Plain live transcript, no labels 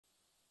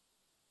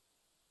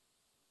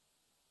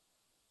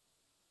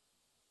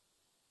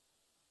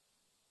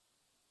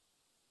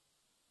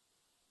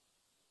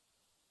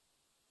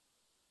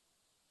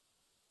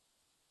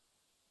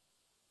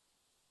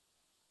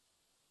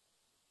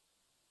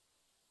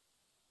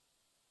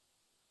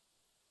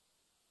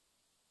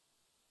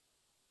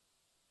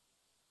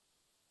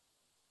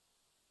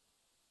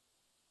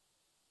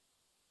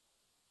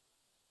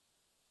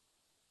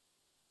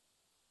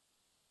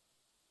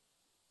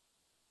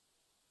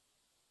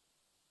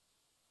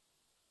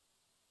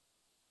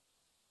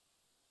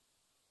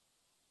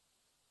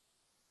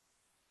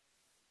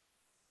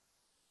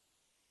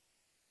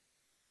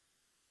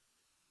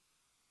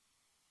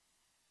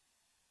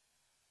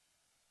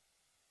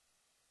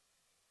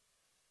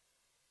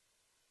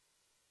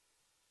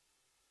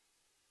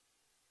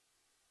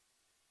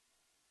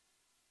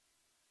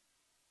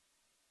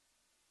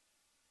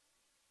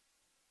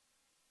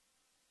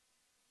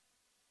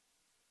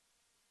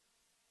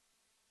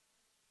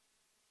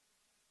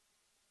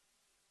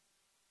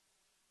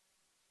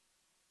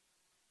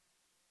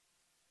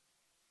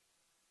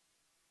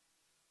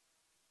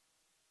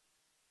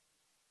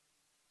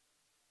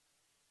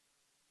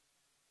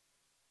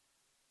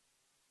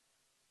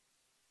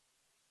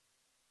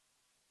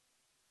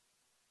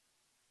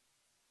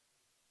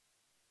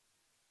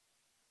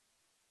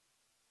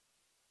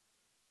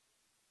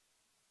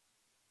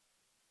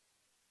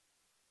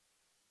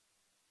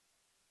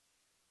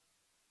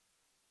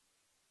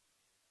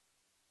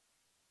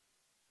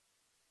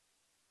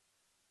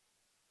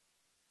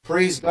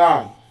Praise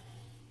God.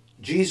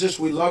 Jesus,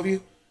 we love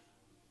you.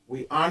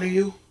 We honor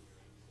you.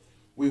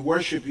 We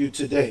worship you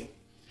today.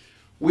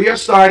 We are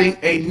starting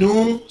a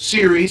new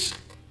series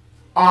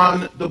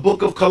on the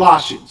book of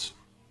Colossians.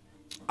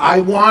 I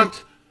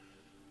want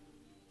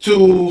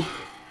to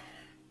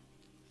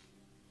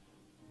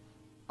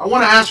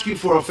ask you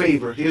for a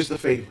favor. Here's the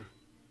favor.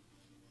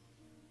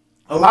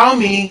 Allow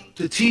me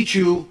to teach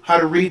you how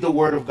to read the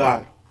Word of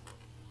God.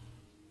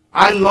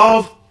 I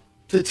love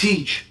to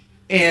teach,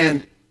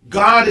 and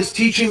God is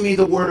teaching me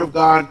the Word of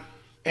God,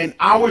 and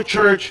our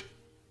church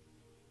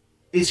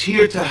is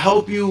here to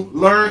help you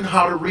learn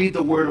how to read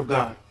the Word of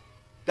God.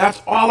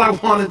 That's all I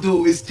want to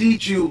do, is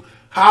teach you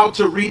how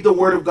to read the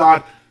Word of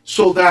God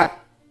so that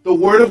the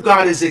Word of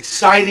God is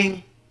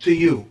exciting to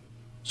you,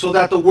 so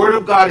that the Word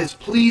of God is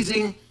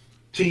pleasing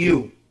to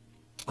you.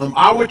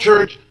 Our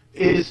church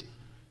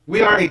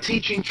we are a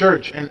teaching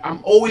church, and I'm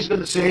always going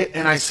to say it,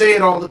 and I say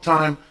it all the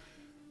time,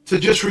 to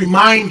just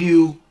remind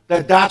you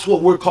that that's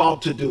what we're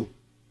called to do.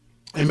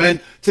 Amen.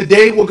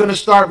 Today we're going to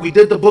start. We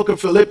did the book of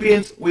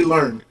Philippians. We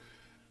learned.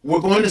 We're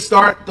going to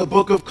start the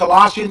book of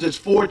Colossians. It's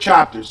 4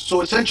 chapters.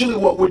 So essentially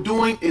what we're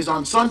doing is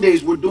on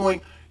Sundays we're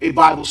doing a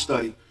Bible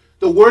study.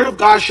 The Word of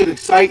God should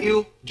excite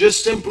you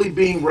just simply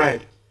being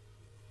read.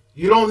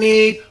 You don't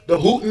need the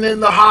hooting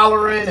and the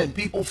hollering and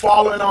people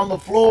falling on the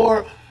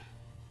floor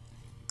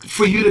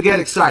for you to get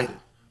excited,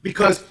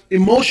 because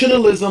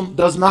emotionalism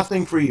does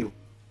nothing for you.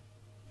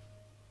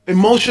 I'm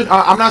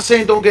not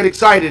saying don't get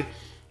excited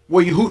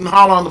where you hoot and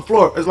holler on the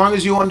floor, as long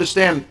as you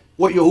understand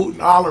what you're hooting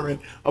and hollering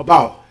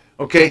about.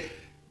 Okay?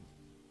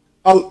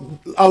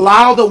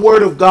 Allow the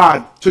Word of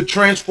God to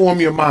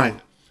transform your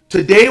mind.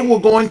 Today we're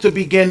going to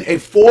begin a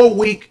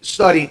 4-week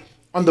study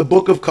on the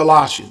book of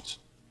Colossians.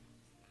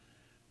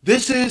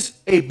 This is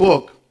a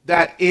book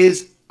that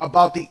is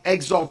about the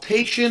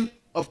exaltation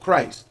of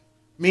Christ,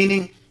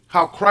 meaning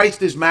how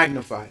Christ is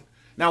magnified.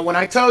 Now, when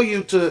I tell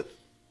you to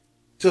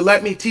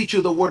let me teach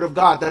you the Word of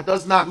God, that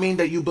does not mean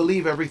that you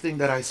believe everything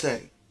that I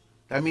say.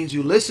 That means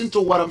you listen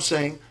to what I'm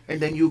saying, and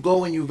then you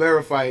go and you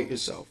verify it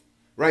yourself,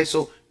 right?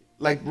 So,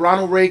 like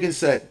Ronald Reagan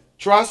said,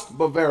 trust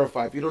but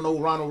verify. If you don't know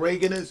who Ronald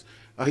Reagan is,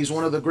 he's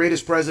one of the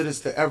greatest presidents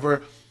to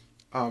ever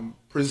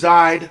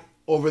preside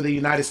over the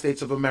United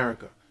States of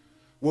America.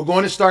 We're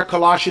going to start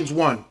Colossians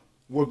 1.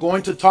 We're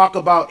going to talk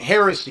about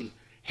heresy.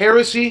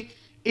 Heresy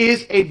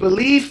is a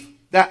belief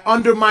that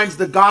undermines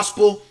the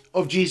gospel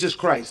of Jesus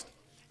Christ.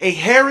 A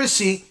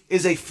heresy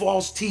is a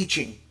false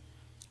teaching.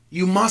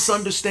 You must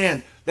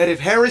understand that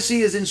if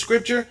heresy is in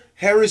Scripture,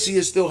 heresy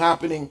is still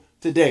happening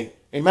today.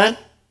 Amen?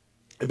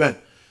 Amen.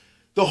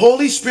 The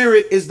Holy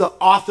Spirit is the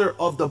author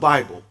of the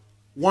Bible.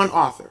 One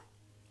author.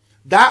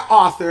 That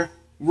author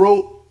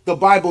wrote the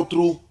Bible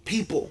through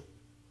people.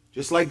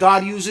 Just like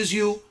God uses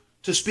you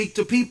to speak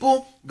to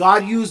people,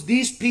 God used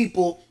these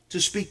people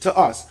to speak to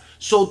us.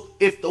 So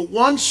if the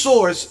one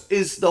source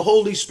is the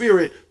Holy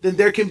Spirit, then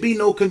there can be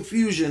no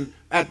confusion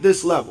at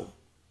this level.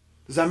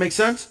 Does that make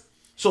sense?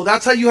 So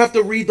that's how you have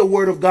to read the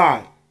Word of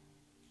God.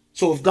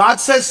 So if God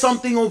says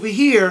something over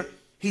here,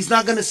 he's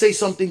not going to say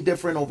something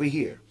different over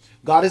here.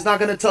 God is not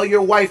going to tell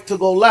your wife to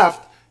go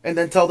left and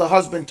then tell the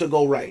husband to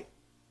go right,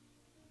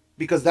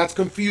 because that's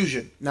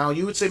confusion. Now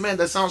you would say, man,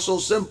 that sounds so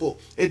simple.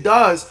 It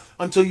does,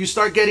 until you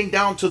start getting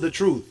down to the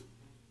truth.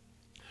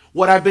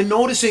 What I've been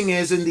noticing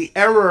is, in the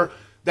error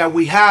that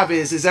we have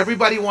is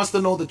everybody wants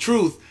to know the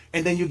truth,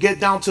 and then you get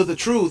down to the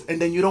truth,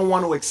 and then you don't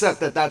want to accept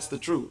that that's the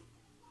truth.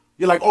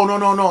 You're like, oh,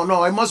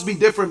 no, it must be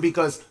different,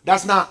 because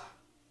that's not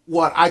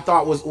what I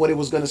thought was what it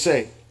was going to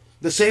say.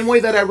 The same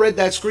way that I read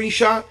that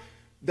screenshot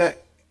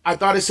that I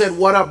thought it said,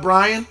 what up,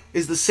 Brian,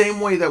 is the same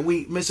way that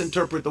we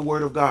misinterpret the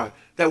Word of God.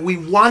 That we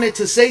wanted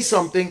to say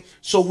something,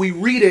 so we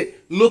read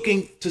it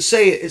looking to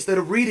say it instead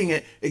of reading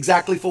it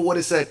exactly for what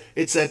it said.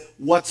 It said,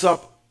 what's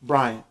up,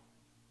 Brian?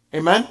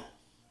 Amen?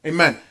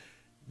 Amen.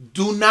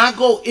 Do not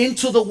go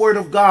into the Word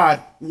of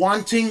God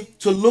wanting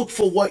to look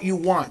for what you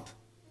want.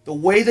 The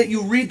way that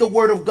you read the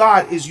Word of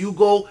God is you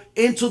go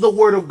into the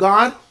Word of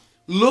God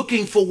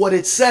looking for what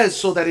it says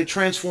so that it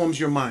transforms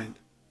your mind.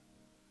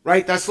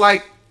 Right? That's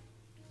like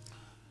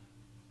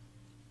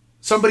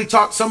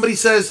somebody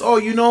says,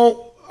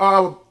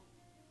 oh,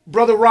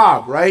 Brother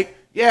Rob, right?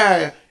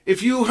 Yeah,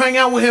 if you hang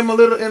out with him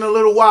in a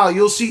little while,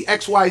 you'll see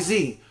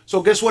XYZ.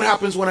 So guess what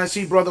happens when I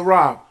see Brother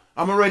Rob?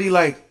 I'm already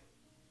like,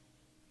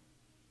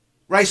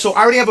 right? So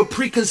I already have a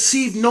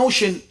preconceived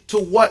notion to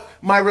what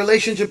my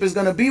relationship is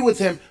going to be with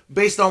him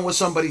based on what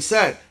somebody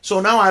said. So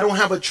now I don't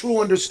have a true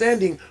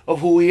understanding of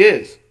who he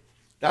is.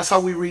 That's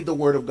how we read the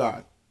Word of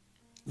God.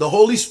 The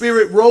Holy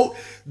Spirit wrote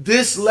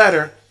this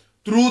letter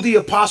through the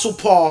Apostle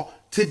Paul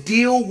to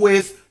deal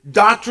with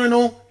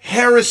doctrinal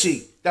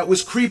heresy that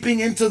was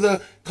creeping into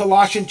the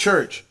Colossian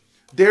church.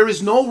 There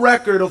is no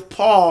record of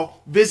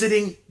Paul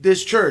visiting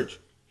this church.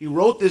 He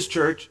wrote this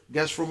church,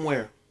 guess from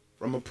where?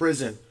 From a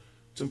prison.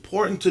 It's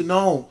important to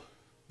know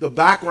the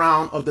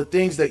background of the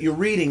things that you're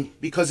reading,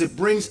 because it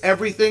brings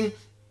everything,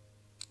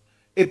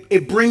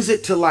 it brings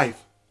it to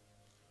life.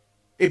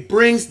 It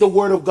brings the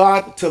Word of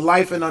God to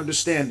life and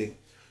understanding.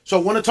 So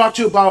I want to talk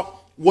to you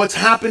about what's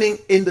happening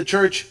in the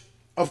church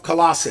of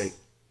Colossae.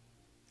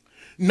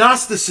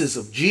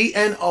 Gnosticism,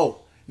 G-N-O.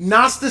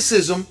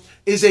 Gnosticism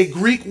is a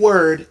Greek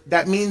word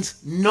that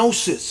means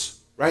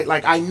gnosis, right?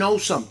 Like I know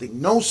something,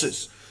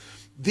 gnosis.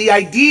 The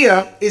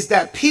idea is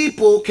that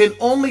people can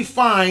only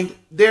find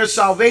their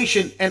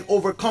salvation and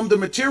overcome the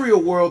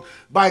material world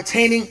by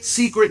attaining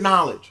secret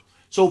knowledge.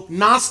 So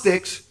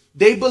Gnostics,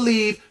 they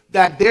believe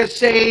that they're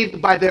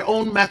saved by their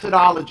own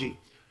methodology.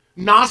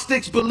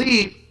 Gnostics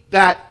believe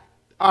that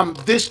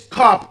this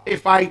cup,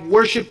 if I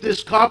worship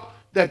this cup,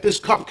 that this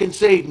cup can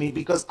save me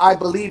because I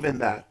believe in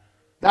that.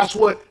 That's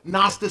what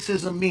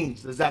Gnosticism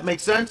means. Does that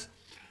make sense?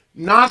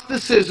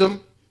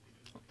 Gnosticism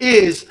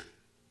is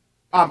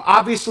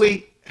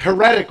obviously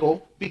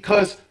heretical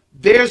because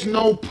there's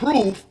no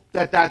proof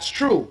that that's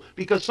true.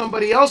 Because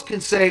somebody else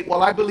can say,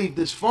 well, I believe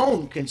this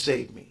phone can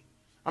save me.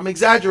 I'm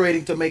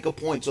exaggerating to make a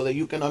point so that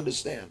you can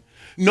understand.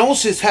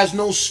 Gnosis has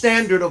no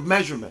standard of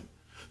measurement.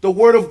 The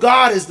Word of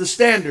God is the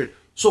standard.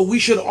 So we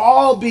should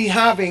all be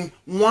having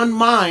one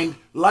mind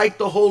like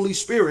the Holy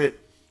Spirit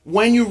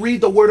when you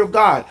read the Word of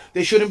God.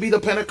 They shouldn't be the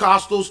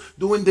Pentecostals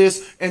doing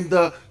this and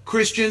the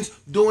Christians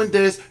doing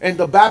this and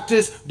the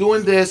Baptists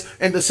doing this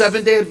and the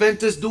Seventh-day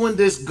Adventists doing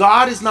this.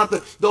 God is not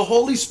the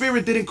Holy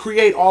Spirit didn't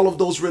create all of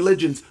those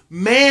religions.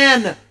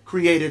 Man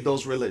created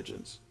those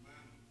religions.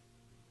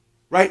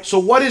 Right? So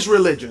what is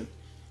religion?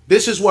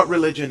 This is what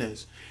religion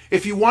is.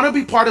 If you want to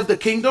be part of the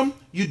kingdom,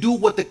 you do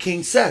what the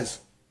king says.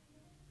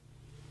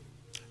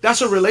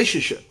 That's a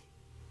relationship.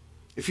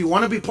 If you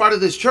want to be part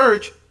of this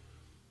church,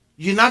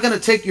 you're not going to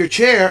take your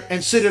chair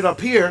and sit it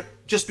up here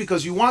just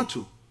because you want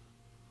to.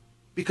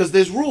 Because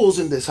there's rules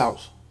in this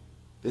house.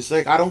 It's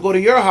like, I don't go to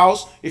your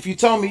house. If you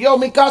tell me, yo,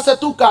 mi casa,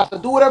 tu casa,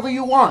 do whatever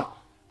you want.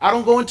 I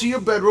don't go into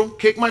your bedroom,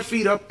 kick my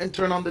feet up, and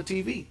turn on the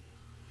TV.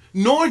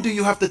 Nor do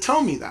you have to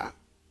tell me that.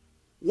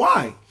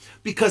 Why?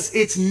 Because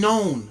it's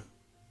known.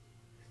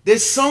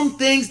 There's some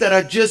things that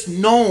are just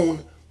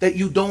known that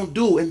you don't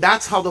do. And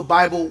that's how the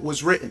Bible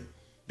was written.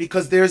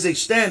 Because there's a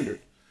standard.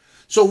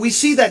 So we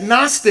see that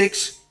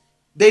Gnostics,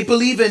 they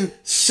believe in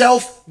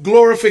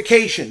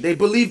self-glorification. They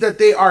believe that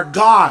they are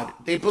God.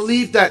 They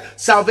believe that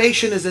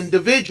salvation is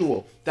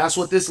individual. That's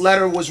what this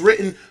letter was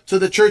written to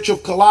the church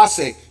of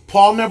Colossae.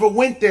 Paul never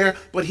went there,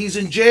 but he's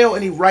in jail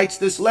and he writes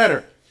this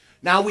letter.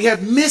 Now we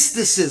have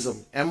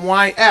mysticism,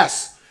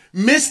 M-Y-S.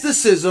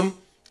 Mysticism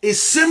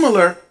is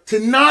similar to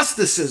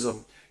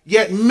Gnosticism.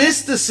 Yet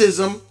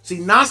mysticism, see,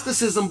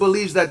 Gnosticism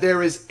believes that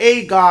there is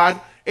a God,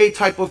 a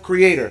type of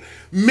creator.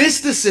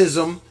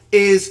 Mysticism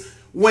is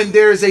when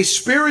there is a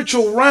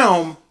spiritual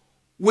realm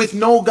with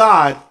no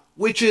God,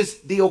 which is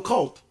the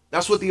occult.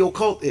 That's what the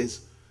occult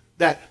is.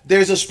 That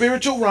there's a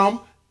spiritual realm,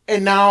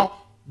 and now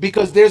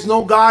because there's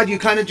no God, you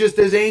kind of just,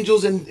 there's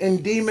angels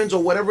and demons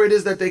or whatever it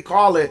is that they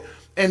call it,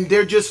 and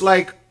they're just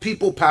like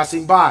people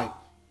passing by.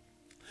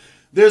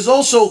 There's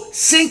also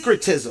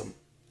syncretism.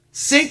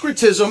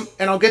 Syncretism,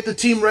 and I'll get the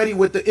team ready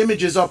with the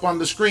images up on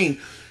the screen.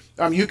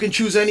 You can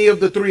choose any of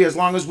the three as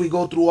long as we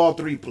go through all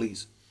three,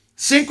 please.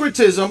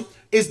 Syncretism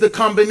is the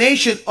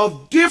combination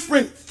of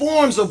different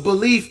forms of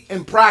belief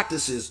and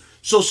practices.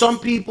 So some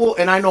people,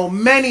 and I know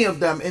many of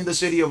them in the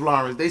city of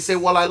Lawrence, they say,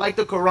 well, I like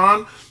the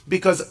Quran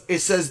because it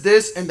says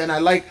this, and then I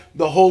like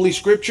the Holy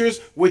Scriptures,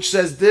 which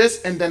says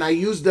this, and then I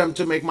use them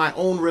to make my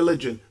own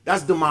religion.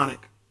 That's demonic.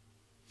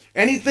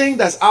 Anything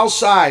that's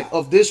outside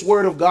of this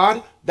word of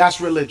God,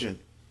 that's religion.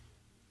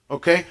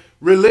 Okay?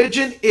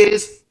 Religion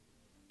is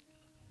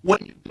when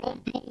you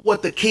don't do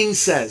what the king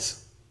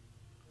says.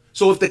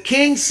 So if the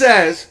king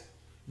says,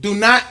 do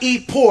not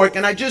eat pork,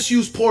 and I just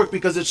use pork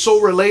because it's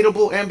so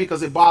relatable and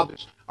because it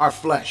bothers our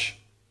flesh.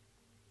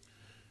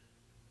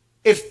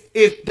 If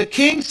the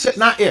king said,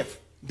 not if,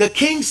 the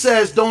king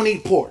says don't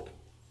eat pork.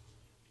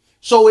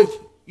 So if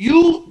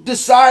you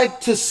decide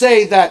to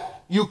say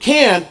that you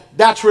can,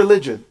 that's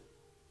religion.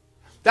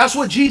 That's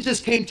what Jesus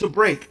came to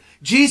break.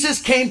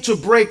 Jesus came to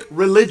break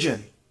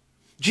religion.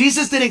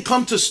 Jesus didn't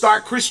come to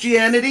start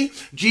Christianity.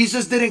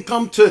 Jesus didn't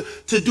come to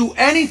do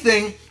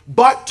anything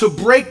but to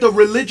break the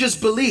religious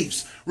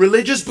beliefs.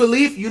 Religious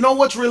belief, you know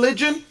what's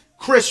religion?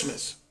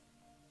 Christmas.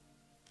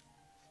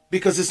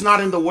 Because it's not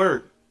in the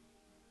word.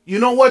 You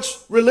know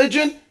what's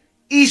religion?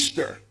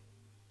 Easter.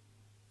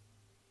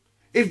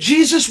 If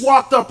Jesus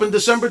walked up on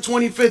December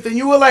 25th and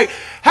you were like,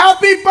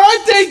 happy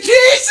birthday,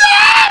 Jesus!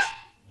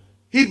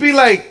 He'd be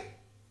like,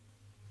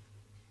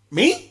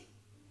 me?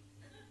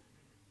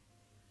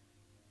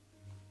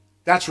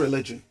 That's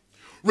religion.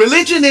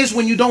 Religion is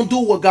when you don't do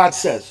what God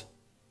says.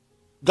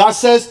 God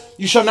says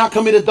you shall not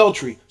commit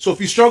adultery. So if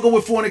you struggle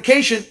with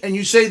fornication and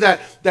you say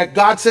that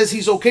God says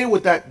he's okay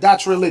with that,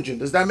 that's religion.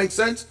 Does that make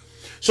sense?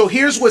 So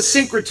here's what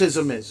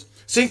syncretism is.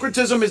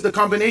 Syncretism is the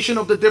combination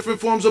of the different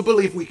forms of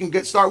belief. We can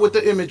start with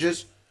the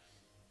images.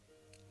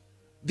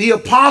 The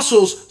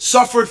apostles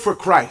suffered for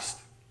Christ.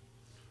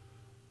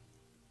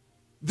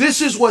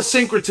 This is what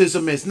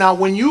syncretism is. Now,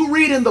 when you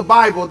read in the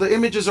Bible, the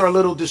images are a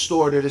little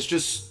distorted. It's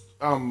just,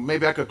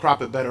 maybe I could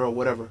crop it better or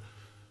whatever.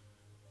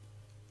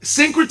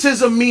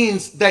 Syncretism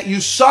means that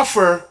you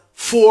suffer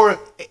for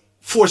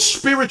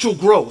spiritual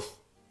growth.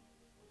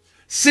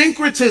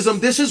 Syncretism,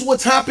 this is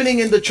what's happening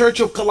in the church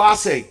of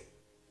Colossae.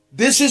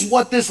 This is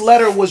what this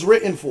letter was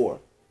written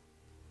for.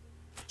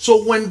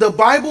 So when the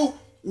Bible,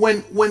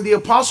 when the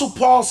Apostle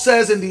Paul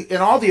says, and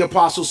all the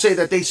apostles say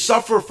that they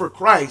suffer for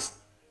Christ,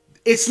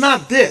 it's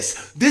not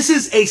this. This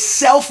is a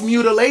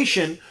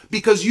self-mutilation,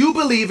 because you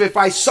believe if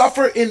I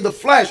suffer in the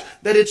flesh,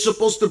 that it's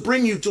supposed to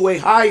bring you to a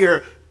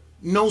higher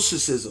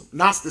Gnosticism.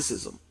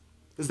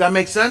 Does that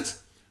make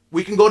sense?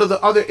 We can go to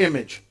the other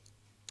image.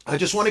 I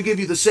just want to give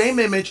you the same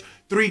image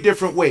 3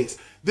 different ways.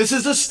 This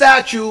is a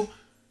statue.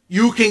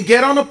 You can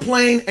get on a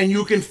plane and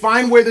you can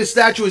find where the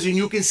statue is and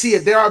you can see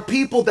it. There are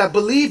people that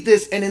believe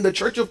this, and in the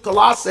church of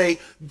Colossae,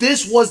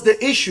 this was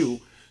the issue.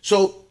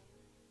 So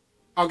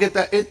I'll get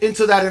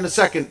into that in a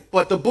second.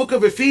 But the book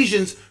of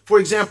Ephesians, for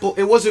example,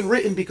 it wasn't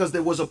written because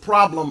there was a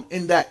problem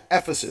in that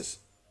Ephesus.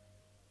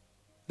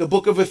 The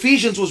book of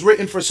Ephesians was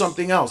written for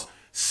something else.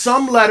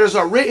 Some letters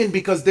are written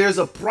because there's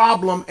a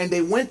problem, and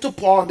they went to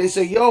Paul and they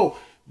say, yo,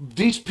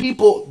 these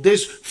people,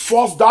 there's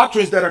false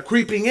doctrines that are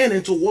creeping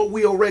into what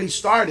we already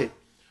started.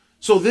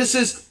 So this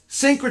is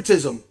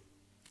syncretism.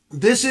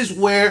 This is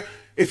where,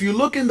 if you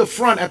look in the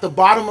front at the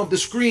bottom of the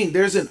screen,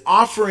 there's an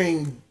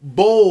offering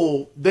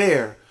bowl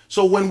there.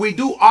 So when we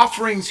do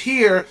offerings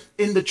here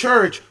in the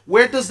church,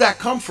 where does that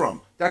come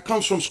from? That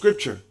comes from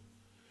Scripture.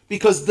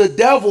 Because the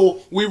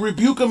devil, we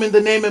rebuke him in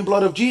the name and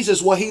blood of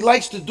Jesus. What he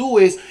likes to do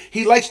is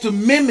he likes to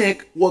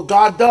mimic what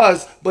God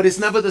does, but it's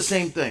never the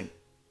same thing.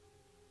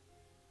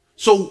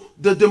 So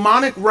the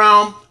demonic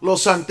realm,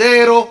 los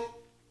santeros,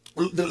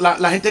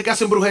 la gente que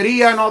hacen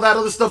brujería and all that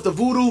other stuff, the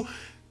voodoo,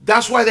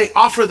 that's why they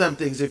offer them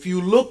things. If you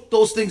look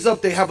those things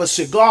up, they have a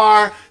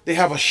cigar, they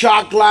have a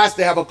shot glass,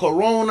 they have a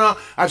Corona.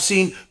 I've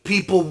seen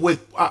people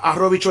with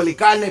arroz y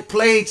carne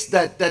plates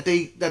that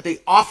they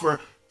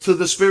offer to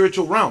the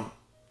spiritual realm.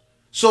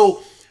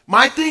 So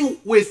my thing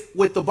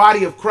with the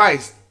body of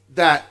Christ,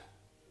 that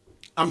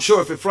I'm sure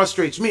if it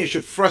frustrates me, it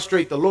should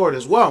frustrate the Lord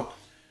as well.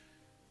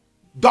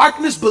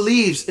 Darkness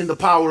believes in the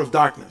power of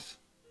darkness.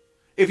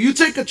 If you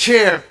take a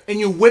chair and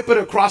you whip it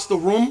across the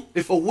room,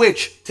 if a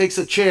witch takes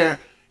a chair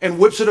and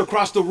whips it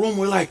across the room,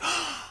 we're like,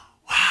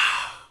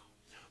 wow.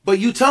 But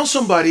you tell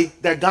somebody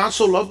that God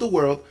so loved the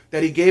world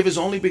that he gave his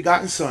only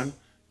begotten son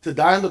to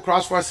die on the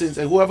cross for our sins,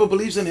 and whoever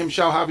believes in him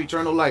shall have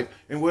eternal life.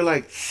 And we're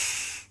like,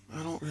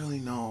 I don't really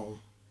know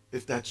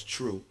if that's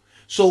true.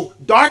 So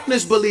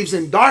darkness believes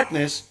in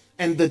darkness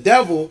and the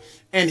devil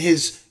and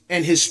his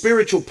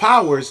spiritual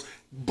powers.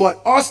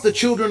 But us, the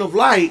children of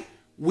light,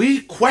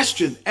 we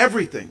question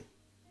everything.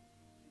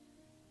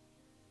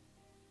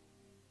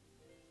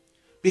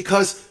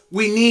 Because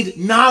we need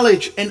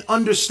knowledge and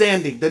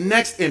understanding. The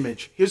next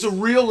image. Here's a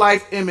real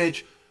life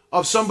image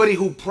of somebody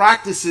who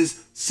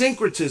practices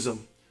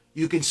syncretism.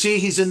 You can see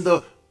he's in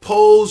the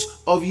pose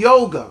of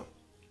yoga,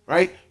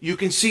 right? You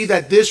can see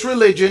that this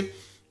religion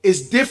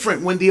is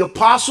different. When the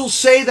apostles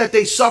say that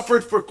they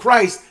suffered for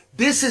Christ,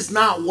 this is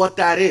not what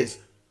that is.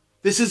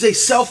 This is a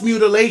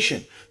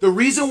self-mutilation. The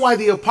reason why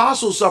the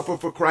apostles suffer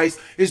for Christ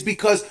is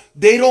because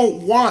they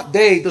don't want,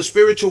 the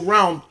spiritual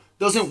realm,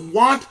 doesn't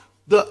want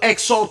the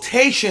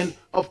exaltation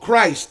of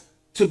Christ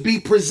to be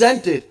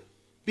presented,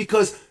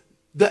 because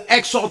the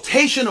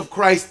exaltation of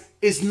Christ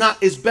is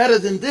better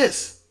than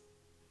this.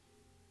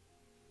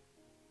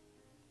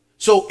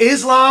 So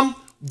Islam,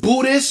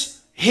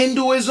 Buddhist,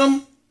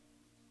 Hinduism,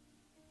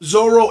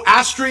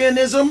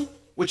 Zoroastrianism,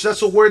 which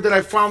that's a word that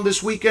I found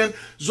this weekend.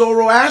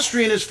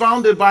 Zoroastrian is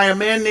founded by a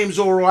man named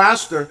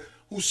Zoroaster,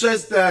 who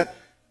says that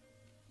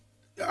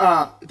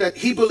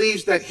he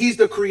believes that he's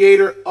the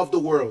creator of the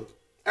world.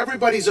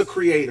 Everybody's a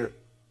creator.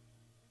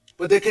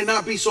 But there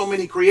cannot be so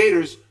many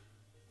creators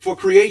for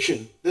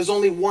creation. There's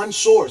only one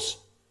source.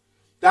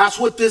 That's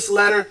what this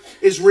letter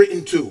is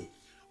written to.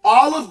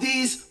 All of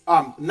these,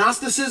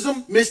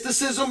 Gnosticism,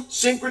 mysticism,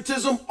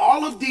 syncretism,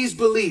 all of these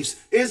beliefs,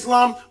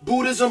 Islam,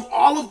 Buddhism,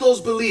 all of those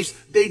beliefs,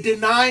 they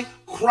deny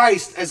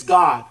Christ as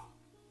God.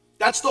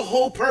 That's the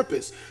whole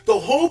purpose. The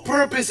whole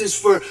purpose is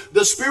for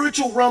the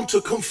spiritual realm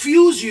to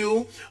confuse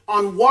you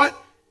on what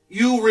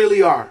you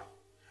really are.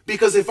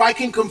 Because if I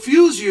can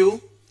confuse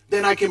you,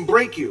 then I can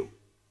break you.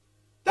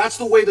 That's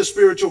the way the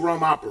spiritual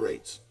realm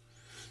operates.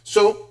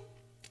 So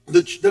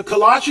the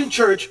Colossian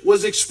church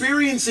was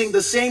experiencing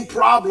the same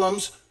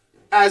problems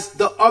as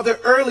the other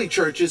early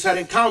churches had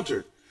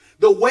encountered.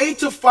 The way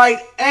to fight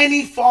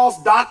any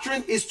false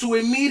doctrine is to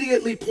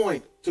immediately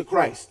point to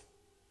Christ.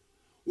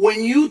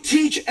 When you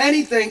teach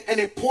anything and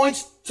it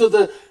points to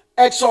the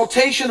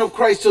exaltation of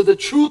Christ, to the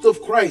truth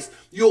of Christ,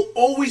 you'll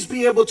always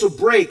be able to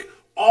break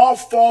all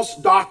false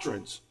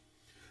doctrines.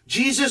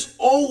 Jesus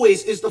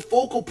always is the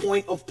focal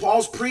point of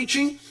Paul's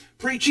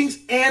preachings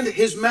and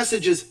his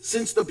messages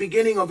since the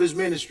beginning of his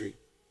ministry.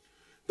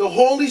 The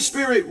Holy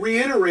Spirit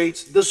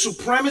reiterates the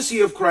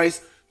supremacy of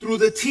Christ through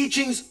the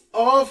teachings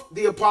of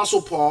the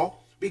Apostle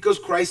Paul, because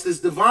Christ is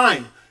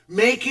divine,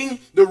 making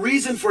the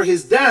reason for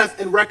his death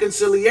and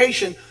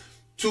reconciliation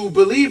to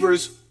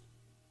believers,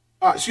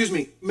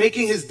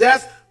 making his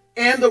death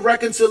and the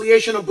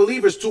reconciliation of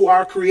believers to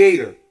our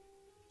Creator.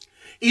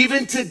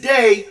 Even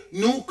today,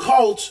 new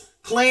cults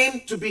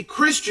claim to be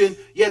Christian,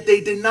 yet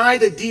they deny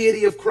the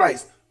deity of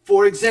Christ.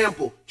 For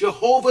example,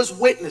 Jehovah's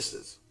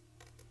Witnesses.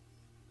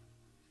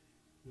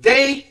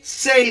 They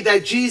say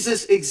that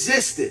Jesus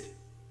existed,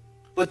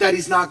 but that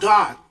he's not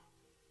God.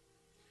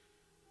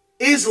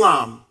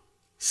 Islam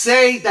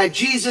say that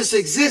Jesus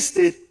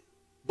existed,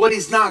 but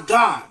he's not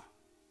God.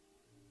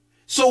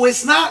 So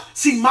it's not,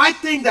 see, my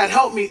thing that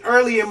helped me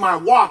early in my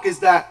walk is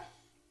that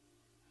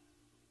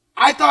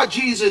I thought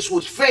Jesus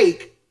was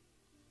fake,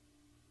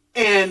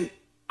 and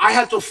I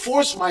had to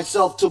force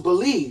myself to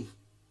believe.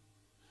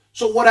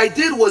 So what I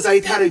did was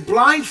I had a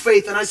blind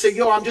faith, and I said,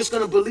 yo, I'm just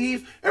going to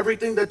believe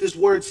everything that this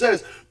word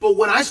says. But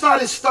when I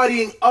started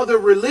studying other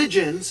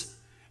religions,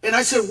 and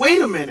I said,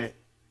 wait a minute,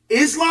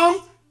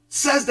 Islam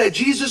says that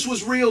Jesus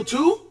was real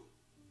too?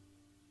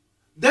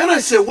 Then I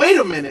said, wait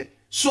a minute.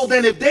 So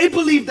then if they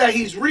believe that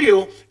he's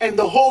real, and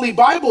the Holy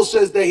Bible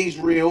says that he's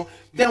real,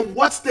 then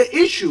what's the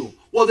issue?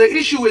 Well, the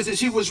issue is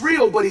he was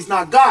real, but he's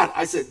not God.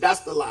 I said,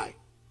 that's the lie.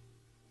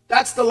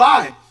 That's the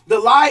lie. The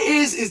lie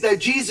is that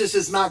Jesus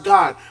is not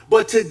God.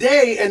 But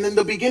today, and in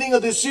the beginning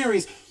of this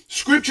series,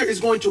 Scripture is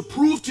going to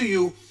prove to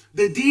you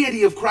the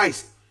deity of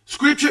Christ.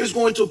 Scripture is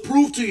going to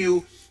prove to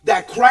you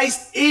that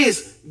Christ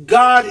is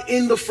God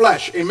in the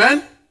flesh.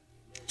 Amen?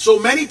 So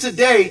many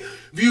today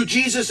view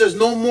Jesus as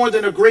no more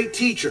than a great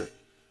teacher.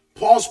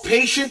 Paul's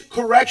patient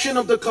correction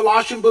of the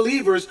Colossian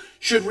believers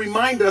should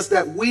remind us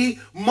that we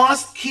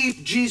must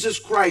keep Jesus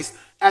Christ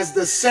as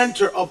the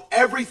center of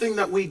everything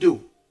that we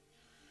do.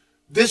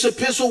 This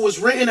epistle was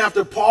written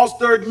after Paul's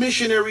third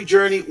missionary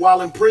journey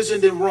while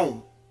imprisoned in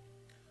Rome.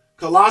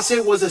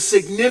 Colossae was a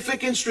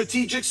significant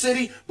strategic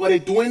city, but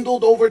it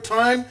dwindled over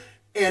time,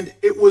 and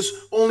it was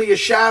only a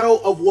shadow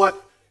of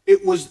what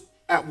it was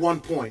at one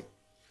point.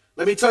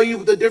 Let me tell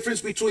you the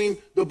difference between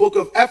the book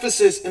of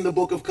Ephesus and the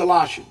book of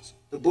Colossians.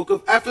 The book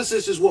of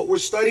Ephesus is what we're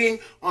studying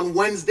on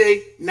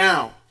Wednesday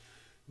now.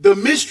 The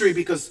mystery,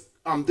 because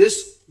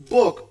this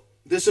book,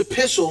 this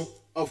epistle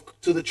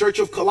to the church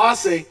of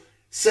Colossae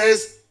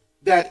says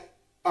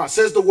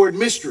the word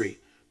mystery.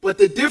 But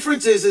the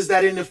difference is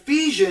that in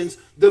Ephesians,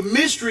 the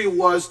mystery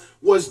was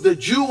the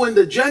Jew and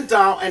the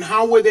Gentile, and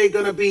how were they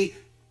going to be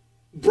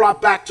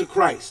brought back to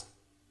Christ.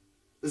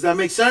 Does that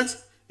make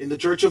sense? In the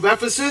church of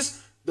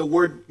Ephesus, the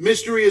word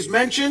mystery is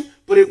mentioned,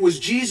 but it was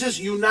Jesus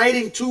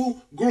uniting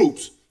two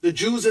groups, the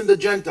Jews and the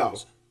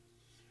Gentiles.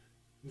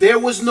 There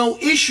was no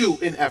issue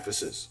in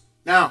Ephesus.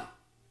 Now,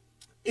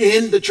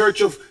 in the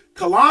church of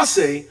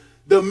Colossae,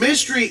 the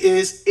mystery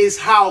is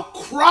how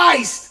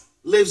Christ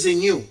lives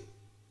in you.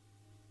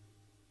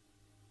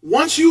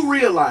 Once you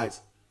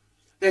realize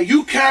that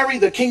you carry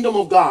the kingdom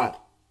of God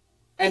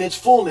and its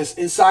fullness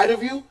inside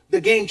of you,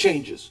 the game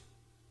changes.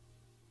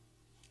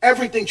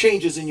 Everything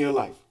changes in your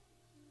life.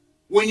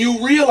 When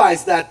you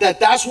realize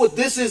that's what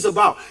this is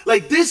about.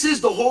 Like, this is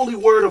the holy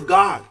word of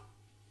God.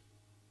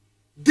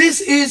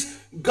 This is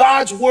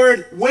God's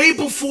word way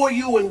before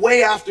you and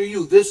way after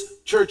you. This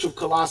church of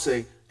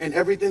Colossae and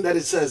everything that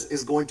it says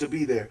is going to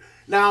be there.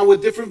 Now,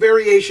 with different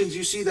variations,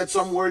 you see that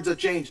some words are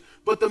changed,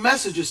 but the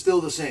message is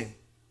still the same.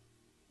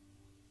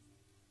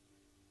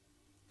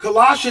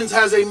 Colossians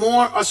has a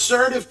more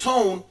assertive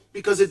tone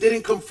because it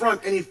didn't confront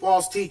any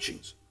false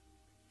teachings.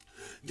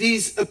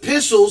 These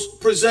epistles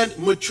present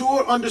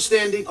mature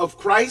understanding of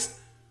Christ,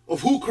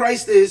 of who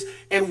Christ is,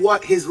 and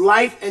what his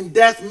life and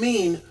death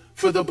mean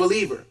for the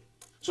believer.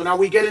 So now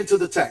we get into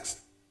the text.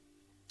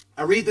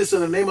 I read this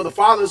in the name of the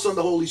Father, the Son, and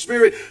the Holy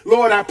Spirit.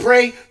 Lord, I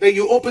pray that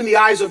you open the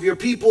eyes of your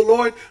people,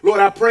 Lord. Lord,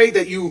 I pray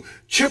that you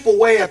chip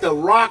away at the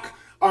rock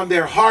on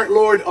their heart,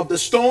 Lord, of the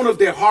stone of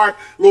their heart.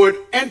 Lord,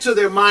 enter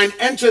their mind,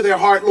 enter their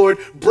heart, Lord.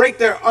 Break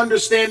their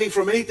understanding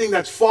from anything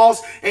that's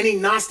false, any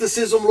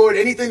Gnosticism, Lord,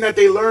 anything that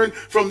they learn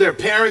from their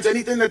parents,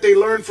 anything that they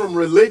learn from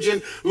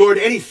religion, Lord,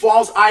 any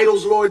false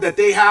idols, Lord, that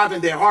they have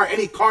in their heart,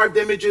 any carved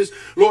images,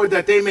 Lord,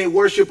 that they may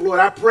worship, Lord.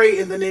 I pray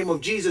in the name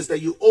of Jesus that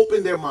you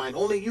open their mind.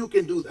 Only you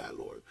can do that,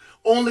 Lord.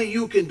 Only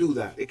you can do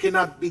that. It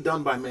cannot be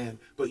done by man,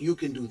 but you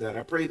can do that.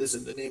 I pray this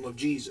in the name of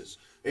Jesus.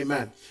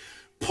 Amen.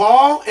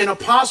 Paul, an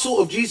apostle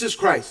of Jesus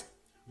Christ,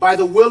 by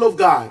the will of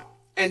God,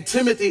 and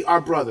Timothy,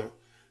 our brother,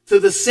 to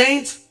the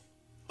saints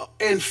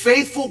and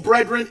faithful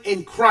brethren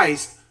in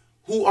Christ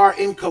who are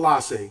in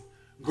Colossae,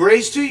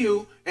 grace to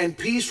you and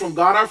peace from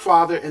God our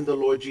Father and the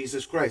Lord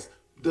Jesus Christ.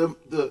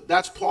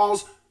 That's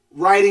Paul's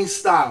writing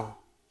style,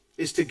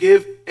 is to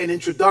give an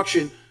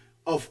introduction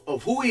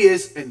of who he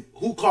is and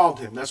who called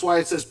him. That's why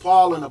it says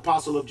Paul, an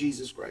apostle of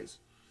Jesus Christ.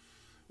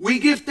 We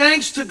give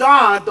thanks to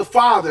God the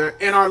Father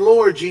and our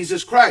Lord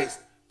Jesus Christ,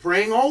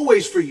 praying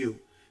always for you,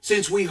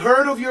 since we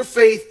heard of your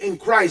faith in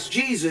Christ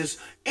Jesus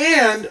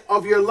and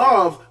of your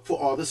love for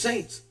all the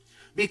saints,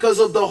 because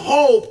of the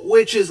hope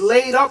which is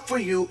laid up for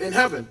you in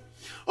heaven,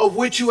 of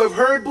which you have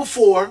heard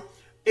before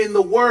in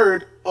the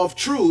word of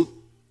truth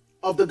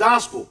of the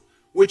gospel,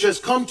 which has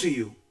come to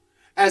you,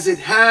 as it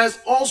has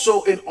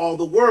also in all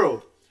the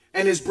world,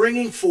 and is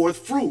bringing forth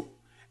fruit,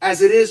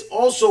 as it is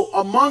also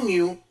among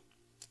you,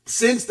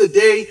 since the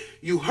day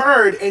you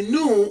heard and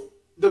knew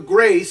the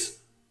grace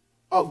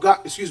of God,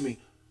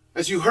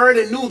 As you heard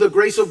and knew the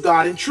grace of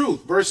God in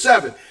truth. Verse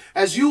 7.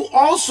 As you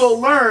also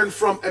learned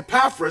from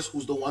Epaphras,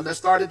 who's the one that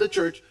started the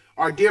church,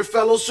 our dear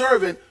fellow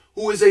servant,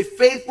 who is a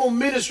faithful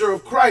minister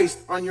of Christ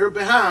on your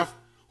behalf,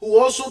 who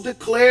also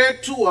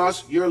declared to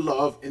us your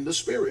love in the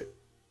Spirit.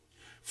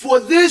 For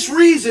this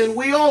reason,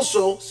 we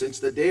also, since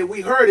the day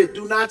we heard it,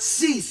 do not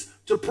cease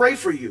to pray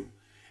for you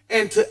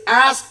and to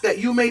ask that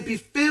you may be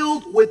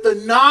filled with the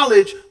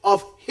knowledge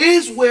of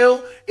his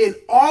will in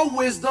all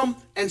wisdom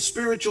and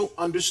spiritual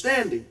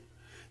understanding,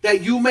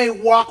 that you may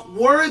walk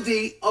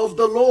worthy of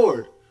the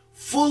Lord,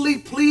 fully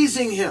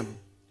pleasing him,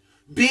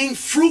 being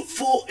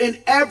fruitful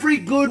in every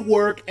good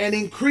work and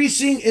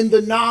increasing in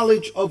the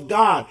knowledge of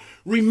God.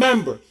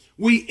 Remember,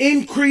 we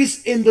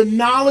increase in the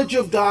knowledge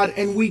of God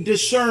and we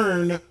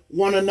discern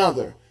one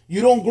another.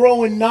 You don't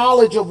grow in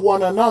knowledge of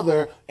one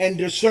another and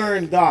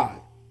discern God.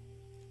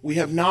 We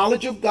have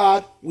knowledge of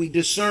God, we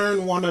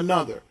discern one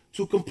another.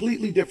 Two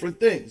completely different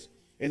things.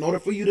 In order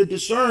for you to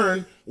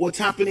discern what's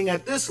happening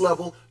at this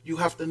level, you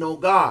have to know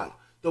God.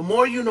 The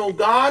more you know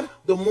God,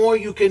 the more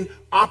you can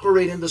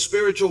operate in the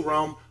spiritual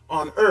realm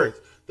on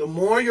earth. The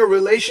more your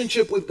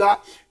relationship with God,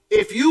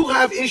 if you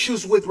have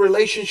issues with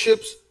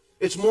relationships,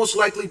 it's most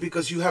likely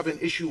because you have an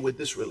issue with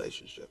this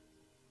relationship.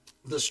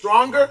 The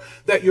stronger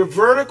that your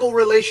vertical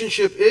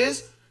relationship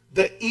is,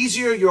 the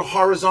easier your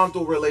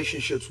horizontal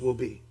relationships will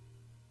be.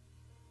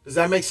 Does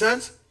that make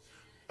sense?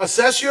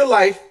 Assess your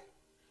life,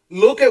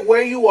 look at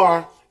where you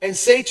are, and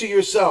say to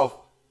yourself,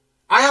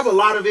 I have a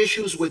lot of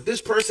issues with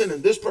this person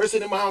and this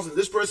person in my house and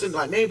this person,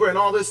 my neighbor, and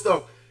all this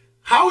stuff.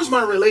 How is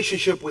my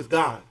relationship with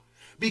God?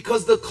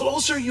 Because the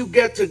closer you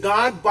get to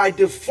God, by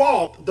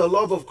default, the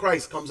love of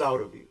Christ comes out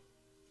of you.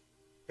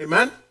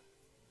 Amen?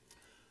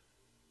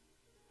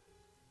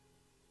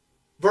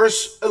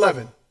 Verse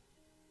 11.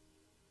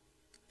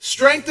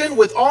 Strengthen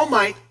with all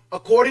might,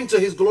 according to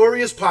his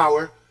glorious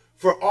power,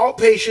 for all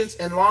patience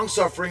and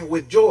long-suffering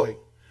with joy,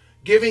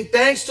 giving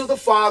thanks to the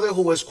Father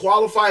who has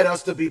qualified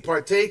us to be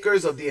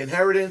partakers of the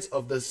inheritance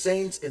of the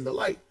saints in the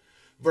light.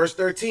 Verse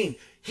 13.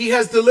 He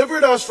has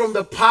delivered us from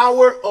the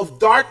power of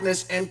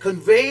darkness and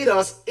conveyed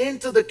us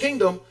into the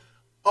kingdom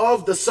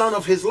of the Son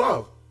of his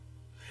love,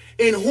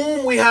 in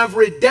whom we have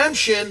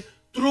redemption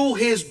through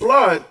his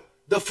blood,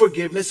 the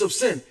forgiveness of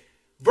sin.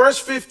 Verse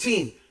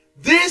 15.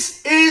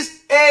 This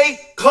is a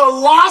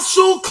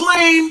colossal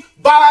claim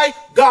by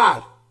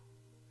God.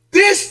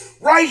 This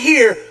right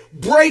here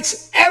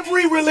breaks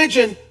every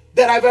religion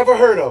that I've ever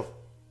heard of.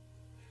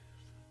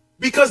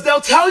 Because they'll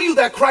tell you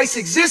that Christ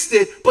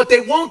existed, but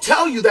they won't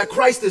tell you that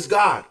Christ is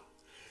God.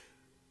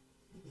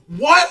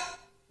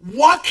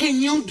 What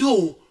can you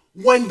do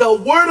when the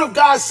word of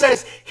God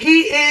says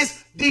he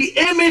is the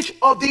image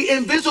of the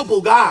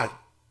invisible God?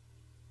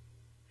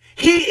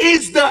 He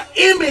is the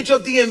image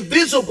of the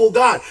invisible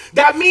God.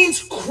 That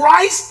means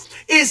Christ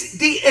is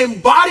the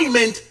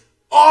embodiment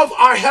of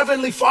our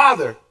Heavenly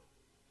Father.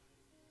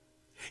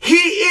 He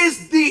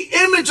is the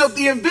image of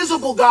the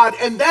invisible God,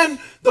 and then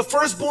the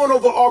firstborn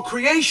over all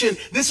creation.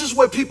 This is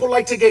where people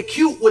like to get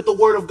cute with the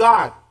word of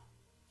God.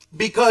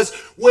 Because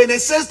when it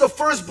says the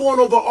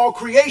firstborn over all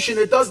creation,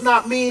 it does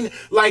not mean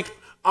like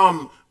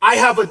I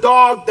have a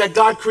dog that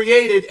God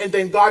created and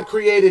then God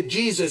created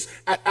Jesus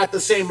at the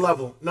same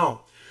level.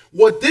 No.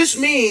 What this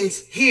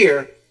means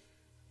here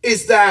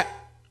is that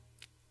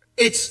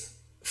it's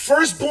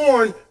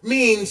firstborn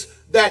means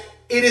that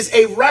it is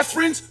a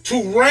reference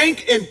to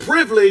rank and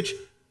privilege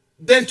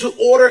than to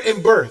order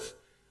and birth.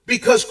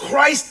 Because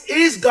Christ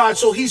is God,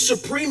 so he's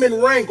supreme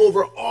in rank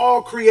over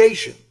all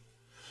creation.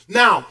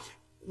 Now,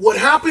 what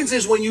happens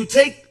is when you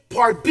take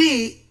part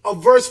B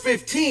of verse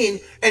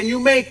 15 and you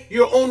make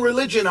your own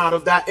religion out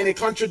of that, and it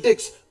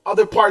contradicts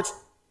other parts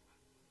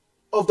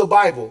of the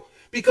Bible.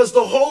 Because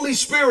the Holy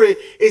Spirit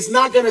is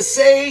not going to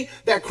say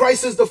that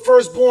Christ is the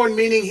firstborn,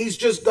 meaning he's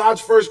just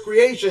God's first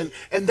creation,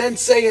 and then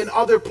say in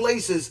other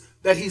places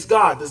that he's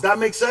God. Does that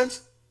make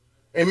sense?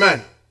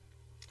 Amen.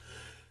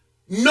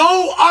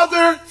 No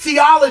other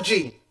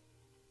theology.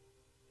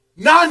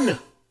 None.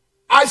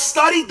 I've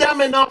studied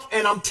them enough,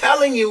 and I'm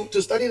telling you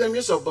to study them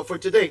yourself, but for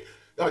today,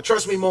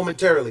 trust me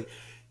momentarily.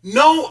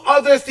 No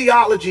other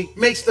theology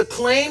makes the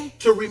claim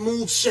to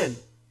remove sin.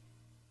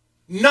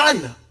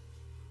 None.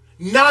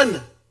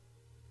 None.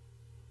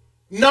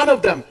 None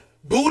of them.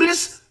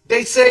 Buddhists,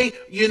 they say,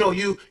 you know,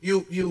 you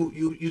do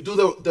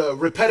the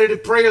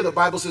repetitive prayer. The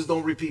Bible says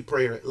don't repeat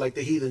prayer like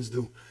the heathens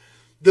do.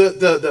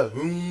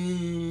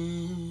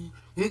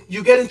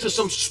 You get into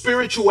some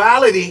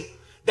spirituality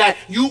that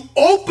you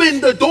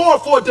open the door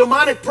for a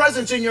demonic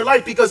presence in your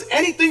life, because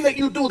anything that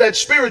you do that's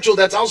spiritual,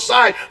 that's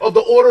outside of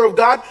the order of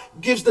God,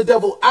 gives the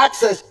devil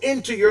access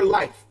into your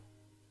life.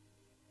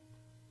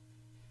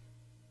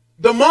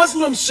 The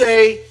Muslims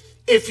say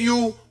if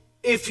you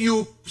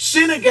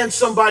sin against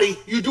somebody,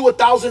 you do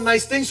 1,000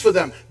 nice things for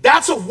them.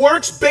 That's a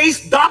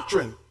works-based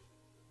doctrine.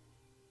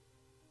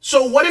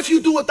 So what if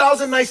you do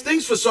 1,000 nice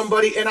things for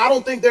somebody and I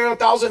don't think there are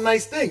 1,000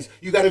 nice things?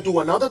 You got to do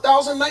another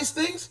 1,000 nice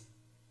things?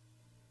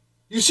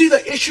 You see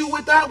the issue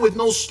with that, with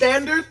no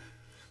standard?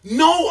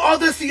 No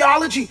other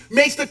theology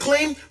makes the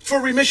claim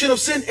for remission of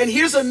sin. And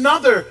here's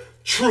another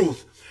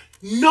truth.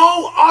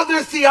 No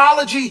other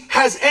theology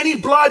has any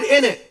blood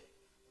in it.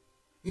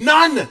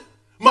 None.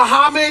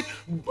 Muhammad,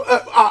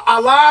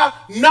 Allah,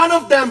 none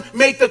of them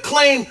make the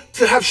claim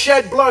to have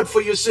shed blood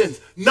for your sins.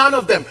 None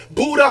of them.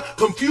 Buddha,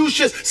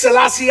 Confucius,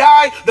 Selassie,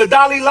 the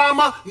Dalai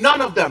Lama,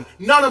 none of them.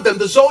 None of them.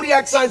 The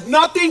zodiac signs,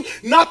 nothing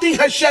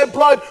has shed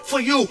blood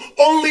for you.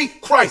 Only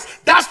Christ.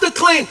 That's the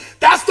claim.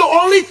 That's the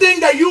only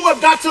thing that you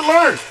have got to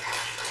learn.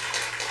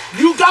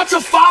 You got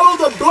to follow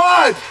the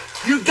blood.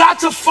 You got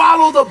to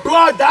follow the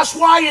blood. That's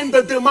why in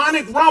the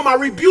demonic realm, I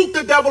rebuke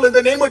the devil in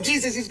the name of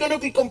Jesus. He's going to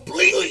be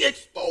completely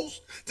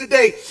exposed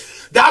today.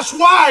 That's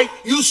why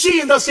you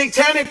see in the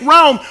satanic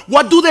realm,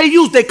 what do they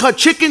use? They cut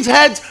chickens'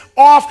 heads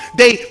off.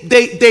 They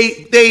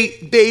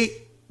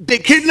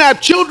kidnap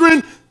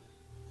children.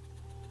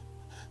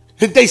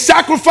 They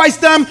sacrifice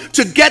them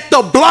to get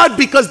the blood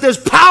because there's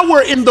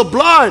power in the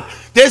blood.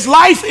 There's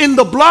life in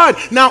the blood.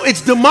 Now,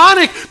 it's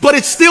demonic, but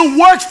it still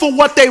works for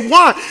what they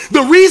want.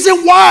 The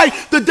reason why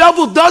the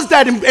devil does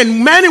that,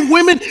 and men and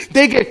women,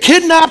 they get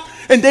kidnapped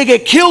and they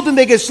get killed and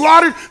they get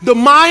slaughtered. The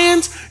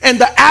Mayans and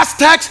the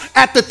Aztecs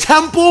at the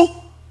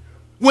temple,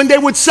 when they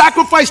would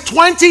sacrifice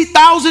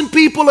 20,000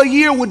 people a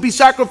year would be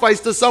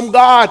sacrificed to some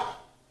god.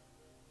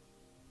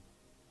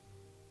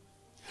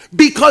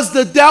 Because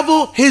the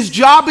devil, his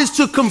job is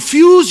to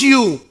confuse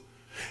you.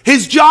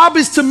 His job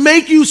is to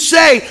make you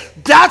say,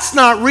 that's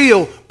not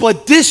real,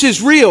 but this is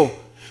real.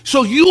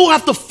 So you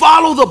have to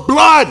follow the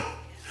blood.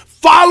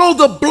 Follow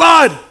the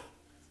blood.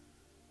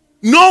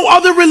 No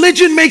other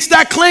religion makes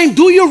that claim.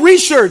 Do your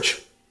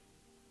research.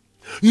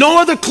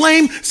 No other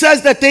claim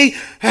says that they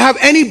have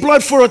any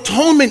blood for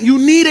atonement. You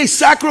need a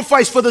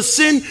sacrifice for the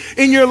sin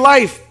in your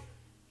life.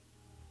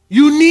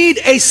 You need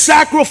a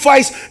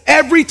sacrifice.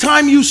 Every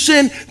time you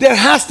sin, there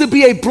has to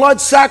be a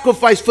blood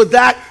sacrifice for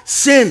that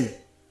sin.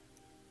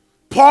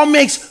 Paul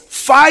makes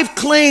 5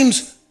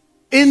 claims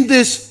in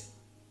this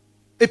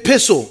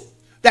epistle.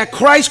 That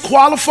Christ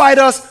qualified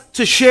us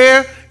to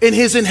share in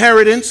his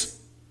inheritance.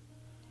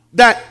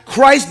 That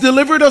Christ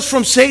delivered us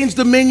from Satan's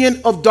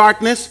dominion of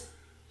darkness.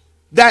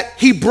 That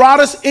he brought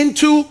us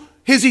into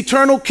his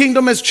eternal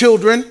kingdom as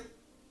children.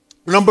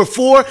 Number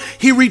 4,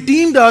 he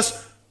redeemed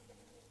us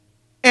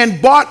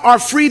and bought our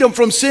freedom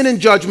from sin and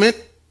judgment.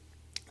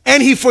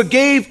 And he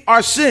forgave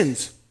our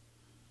sins.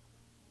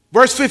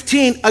 Verse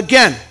 15,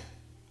 again.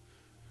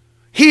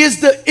 He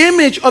is the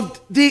image of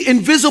the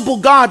invisible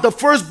God, the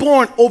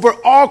firstborn over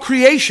all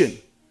creation.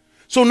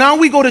 So now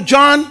we go to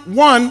John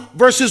 1,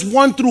 verses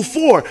 1 through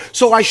 4.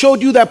 So I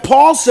showed you that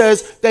Paul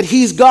says that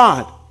he's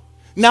God.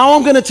 Now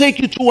I'm going to take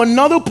you to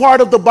another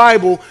part of the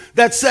Bible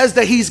that says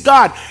that he's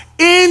God.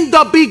 In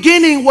the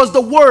beginning was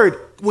the Word.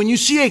 When you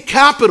see a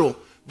capital,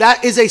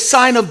 that is a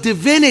sign of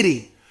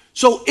divinity.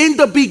 So in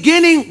the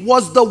beginning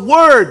was the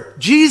Word.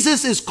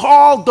 Jesus is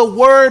called the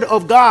Word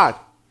of God.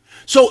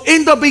 So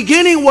in the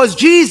beginning was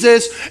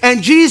Jesus,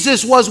 and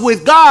Jesus was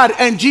with God,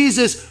 and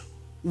Jesus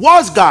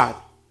was God.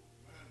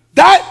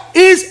 That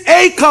is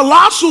a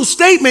colossal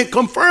statement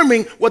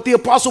confirming what the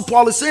Apostle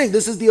Paul is saying.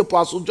 This is the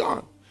Apostle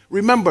John.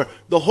 Remember,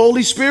 the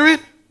Holy Spirit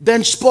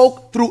then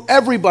spoke through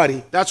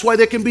everybody. That's why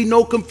there can be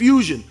no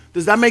confusion.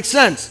 Does that make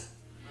sense?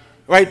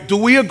 Right? Do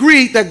we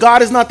agree that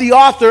God is not the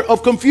author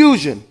of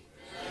confusion?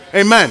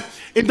 Amen.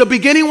 In the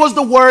beginning was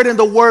the Word, and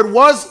the Word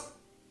was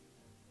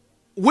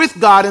with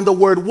God, and the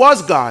Word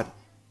was God.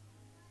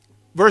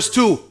 Verse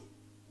 2.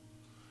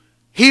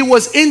 He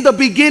was in the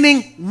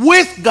beginning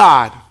with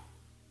God,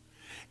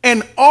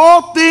 and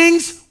all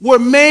things were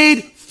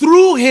made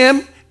through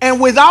him, and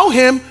without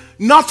him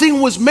nothing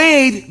was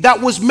made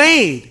that was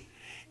made.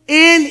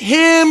 In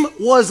him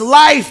was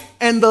life,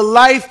 and the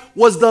life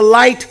was the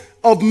light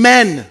of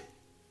men.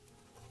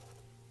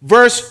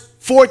 Verse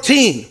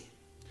 14.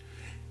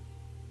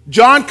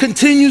 John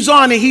continues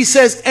on and he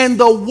says, and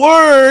the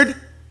Word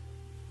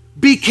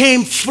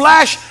became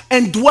flesh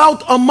and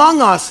dwelt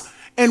among us,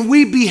 and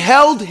we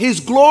beheld his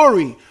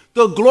glory,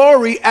 the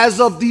glory as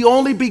of the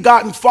only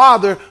begotten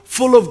Father,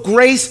 full of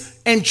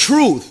grace and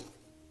truth.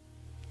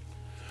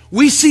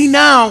 We see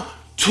now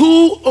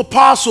 2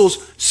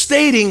 apostles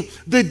stating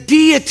the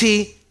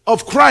deity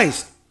of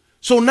Christ.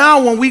 So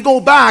now when we go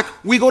back,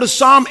 we go to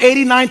Psalm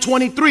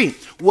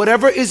 89:23.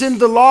 Whatever is in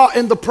the law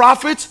and the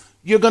prophets,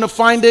 you're going to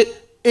find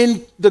it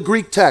in the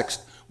Greek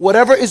text.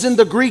 Whatever is in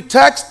the Greek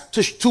text,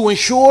 to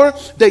ensure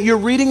that you're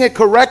reading it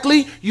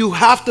correctly, you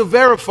have to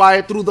verify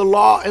it through the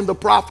law and the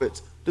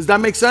prophets. Does that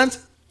make sense?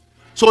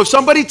 So if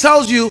somebody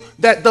tells you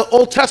that the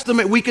Old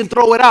Testament, we can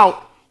throw it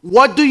out,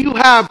 what do you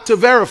have to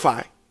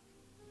verify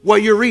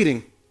what you're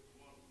reading?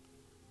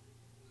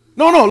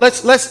 No,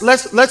 let's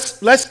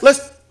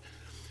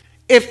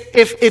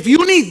if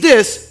you need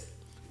this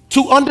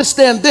to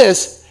understand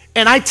this,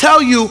 and I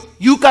tell you,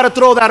 you got to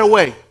throw that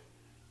away,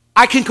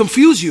 I can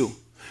confuse you,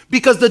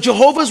 because the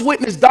Jehovah's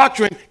Witness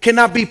doctrine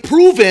cannot be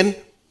proven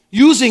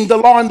using the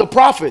law and the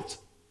prophets.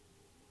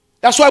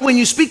 That's why when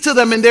you speak to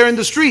them and they're in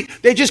the street,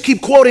 they just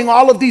keep quoting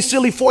all of these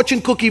silly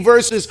fortune cookie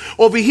verses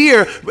over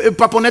here,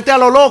 pa ponerte a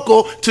lo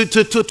loco,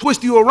 to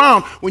twist you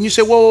around. When you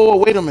say, whoa,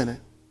 wait a minute.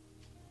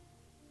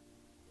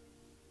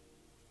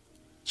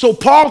 So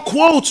Paul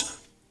quotes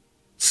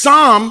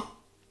Psalm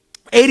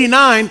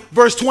 89,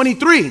 verse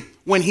 23,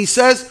 when he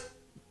says,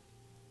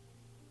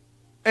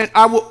 and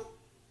I will,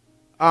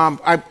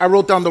 I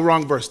wrote down the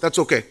wrong verse. That's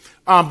okay.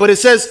 But it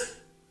says,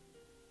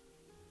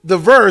 the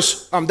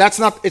verse,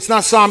 it's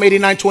not Psalm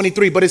 89,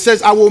 23, but it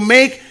says, I will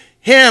make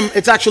him,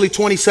 it's actually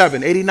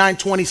 27, 89,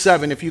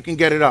 27, if you can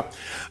get it up.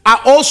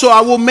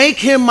 I will make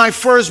him my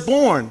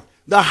firstborn,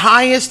 the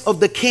highest of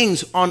the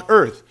kings on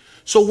earth.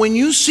 So when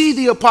you see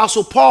the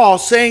Apostle Paul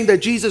saying that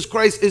Jesus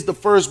Christ is the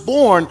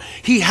firstborn,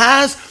 he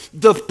has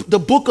the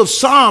book of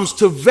Psalms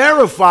to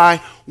verify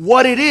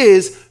what it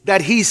is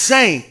that he's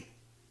saying.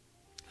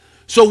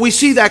 So we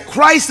see that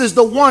Christ is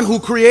the one who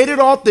created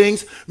all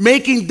things,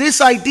 making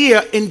this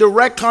idea in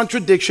direct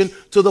contradiction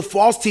to the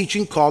false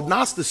teaching called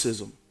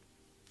Gnosticism.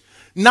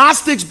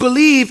 Gnostics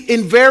believe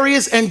in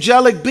various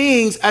angelic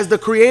beings as the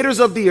creators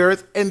of the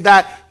earth, and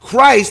that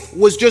Christ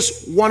was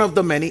just one of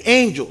the many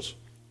angels.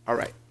 All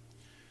right.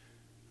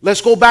 Let's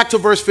go back to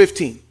verse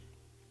 15.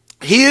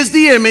 He is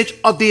the image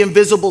of the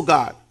invisible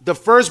God, the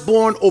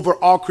firstborn over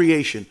all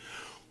creation.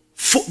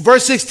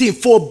 Verse 16,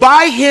 for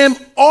by him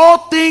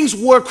all things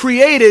were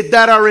created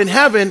that are in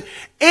heaven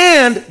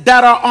and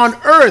that are on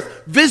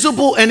earth,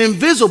 visible and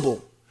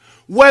invisible.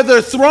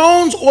 Whether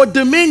thrones or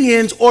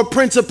dominions or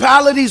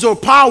principalities or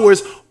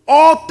powers,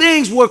 all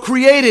things were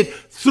created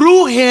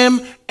through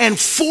him and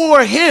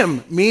for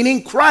him,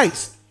 meaning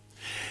Christ.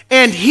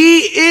 And he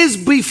is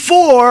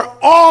before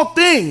all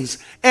things,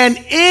 and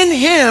in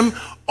him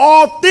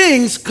all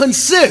things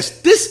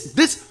consist.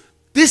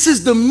 This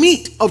is the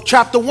meat of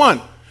chapter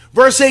 1.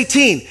 Verse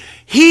 18,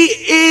 he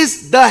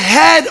is the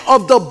head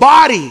of the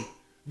body,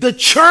 the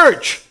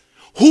church,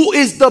 who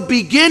is the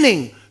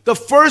beginning, the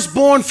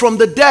firstborn from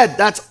the dead,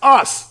 that's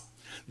us,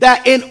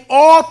 that in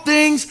all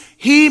things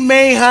he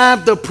may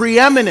have the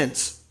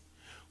preeminence.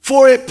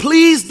 For it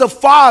pleased the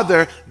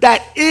Father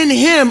that in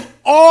him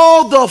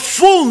all the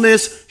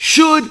fullness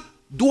should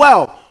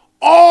dwell.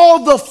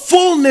 All the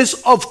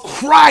fullness of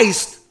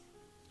Christ.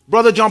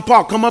 Brother John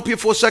Paul, come up here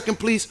for a second,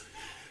 please.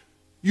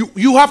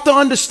 You have to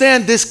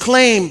understand this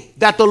claim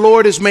that the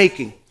Lord is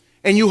making.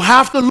 And you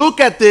have to look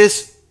at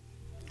this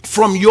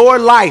from your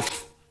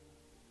life.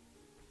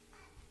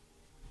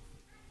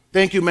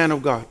 Thank you, man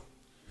of God.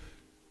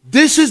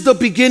 This is the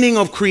beginning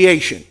of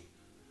creation.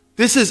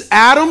 This is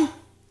Adam,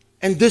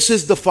 and this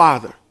is the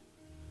Father.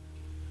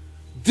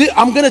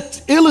 I'm going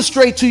to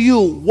illustrate to you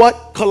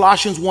what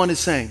Colossians 1 is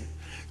saying.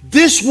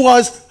 This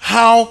was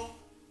how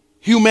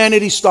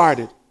humanity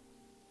started.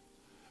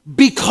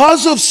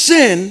 Because of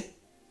sin,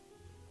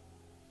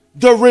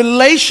 the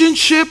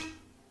relationship,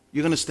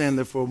 you're going to stand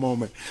there for a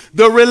moment.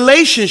 The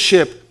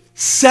relationship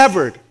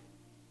severed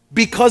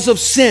because of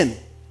sin.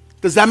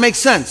 Does that make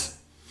sense?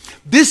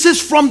 This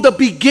is from the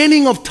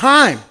beginning of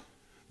time.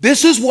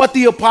 This is what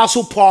the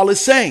Apostle Paul is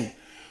saying.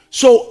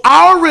 So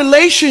our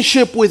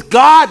relationship with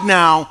God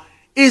now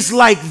is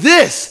like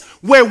this,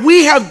 where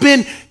we have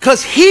been,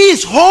 because he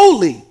is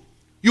holy.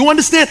 You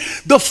understand?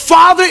 The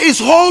Father is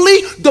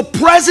holy. The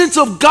presence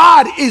of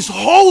God is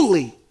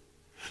holy.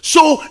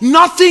 So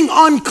nothing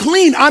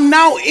unclean. I'm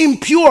now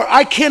impure.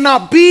 I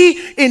cannot be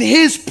in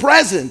his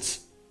presence.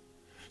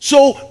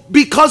 So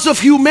because of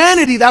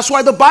humanity, that's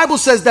why the Bible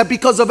says that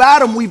because of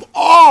Adam, we've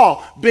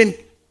all been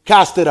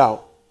casted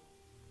out.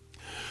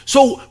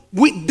 So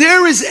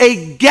there is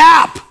a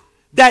gap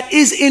that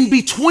is in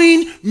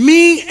between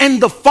me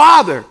and the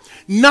Father.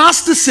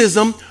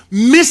 Gnosticism,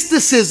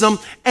 mysticism,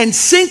 and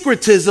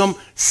syncretism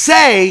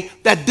say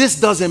that this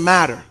doesn't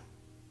matter.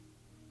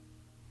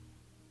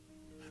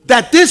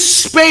 That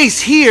this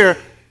space here,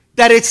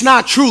 that it's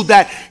not true,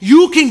 that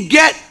you can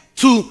get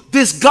to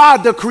this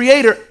God, the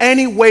Creator,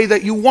 any way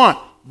that you want.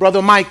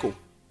 Brother Michael.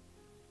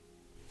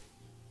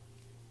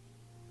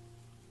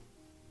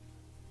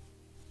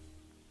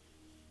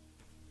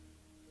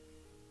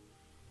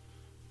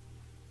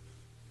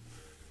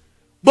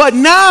 But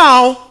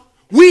now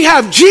we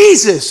have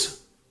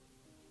Jesus.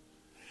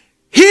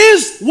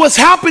 Here's what's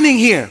happening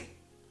here.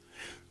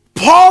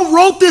 Paul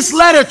wrote this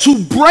letter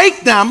to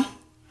break them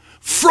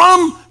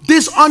from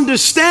this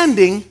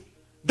understanding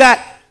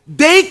that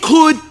they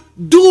could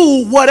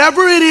do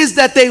whatever it is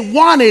that they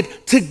wanted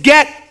to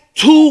get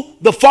to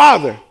the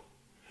Father.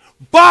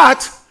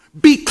 But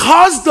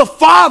because the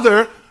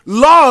Father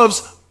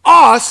loves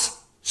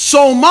us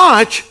so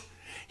much,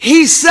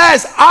 he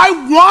says,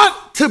 I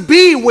want to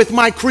be with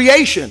my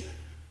creation.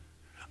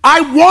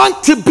 I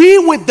want to be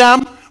with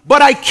them,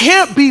 but I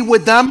can't be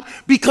with them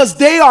because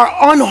they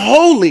are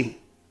unholy.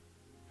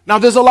 Now,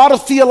 there's a lot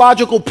of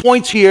theological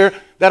points here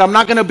that I'm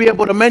not going to be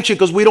able to mention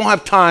because we don't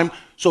have time.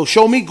 So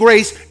show me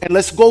grace and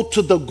let's go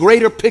to the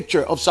greater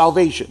picture of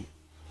salvation.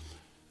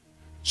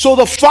 So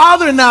the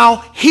Father now,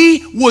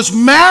 he was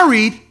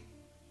married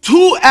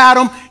to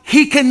Adam.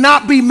 He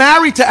cannot be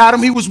married to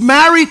Adam. He was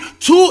married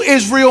to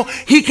Israel.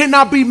 He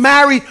cannot be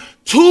married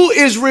to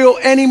Israel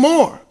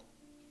anymore.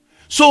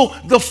 So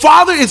the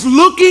Father is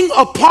looking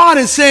upon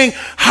and saying,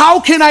 how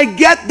can I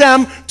get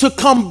them to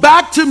come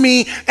back to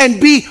me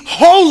and be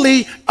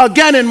holy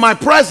again in my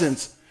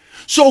presence?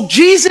 So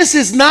Jesus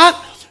is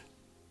not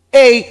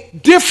a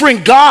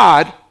different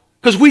God,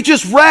 because we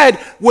just read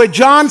where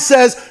John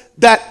says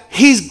that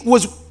he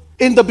was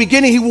in the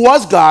beginning, he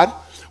was God.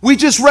 We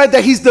just read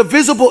that he's the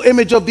visible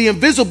image of the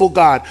invisible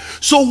God.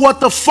 So what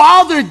the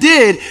Father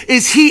did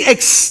is he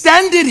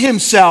extended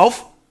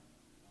himself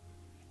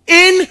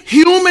in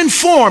human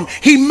form.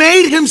 He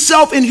made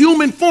himself in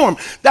human form.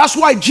 That's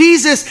why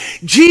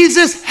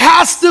Jesus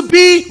has to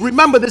be,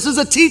 remember, this is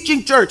a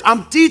teaching church.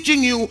 I'm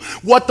teaching you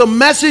what the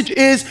message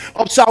is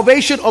of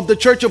salvation of the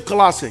church of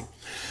Colossae.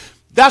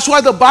 That's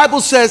why the Bible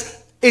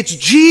says it's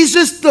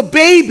Jesus the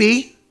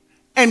baby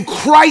and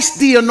Christ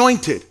the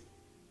anointed.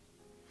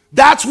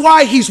 That's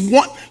why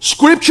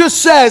Scripture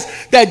says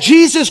that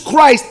Jesus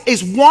Christ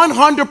is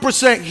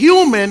 100%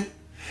 human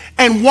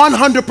and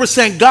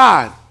 100%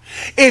 God.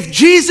 If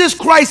Jesus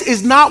Christ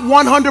is not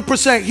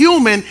 100%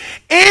 human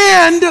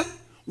and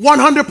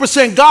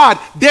 100% God,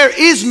 there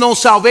is no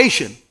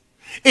salvation.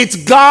 It's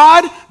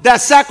God that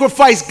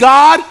sacrificed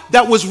God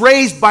that was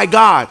raised by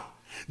God.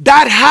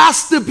 That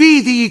has to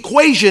be the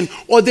equation,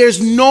 or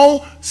there's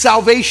no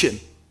salvation.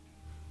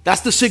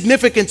 That's the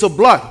significance of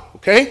blood,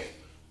 okay?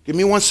 Give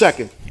me 1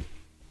 second.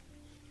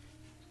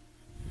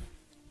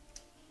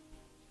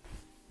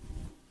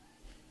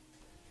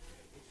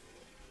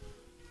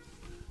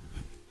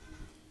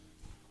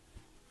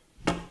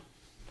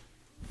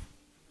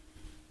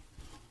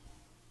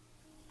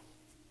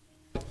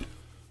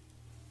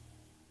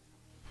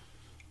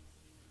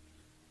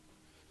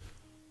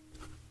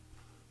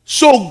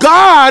 So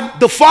God,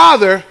 the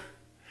Father,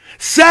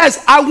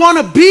 says, I want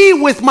to be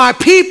with my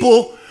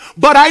people,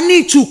 but I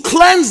need to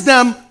cleanse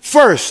them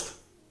first.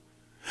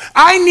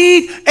 I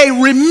need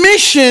a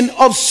remission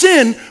of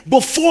sin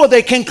before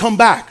they can come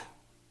back.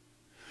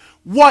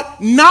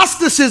 What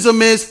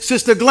Gnosticism is,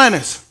 Sister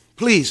Glennis,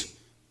 please.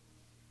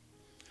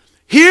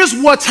 Here's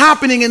what's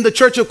happening in the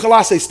church of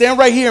Colossae. Stand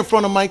right here in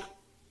front of Mike.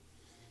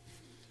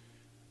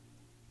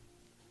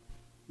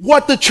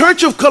 What the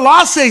church of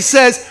Colossae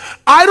says,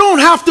 I don't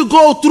have to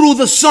go through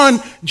the Son,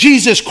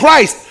 Jesus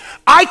Christ.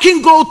 I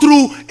can go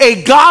through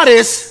a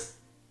goddess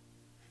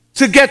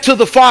to get to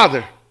the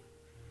Father.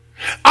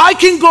 I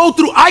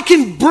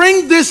can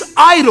bring this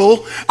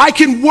idol, I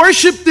can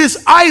worship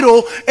this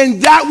idol,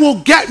 and that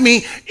will get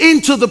me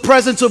into the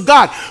presence of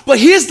God. But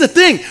here's the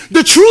thing,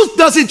 the truth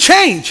doesn't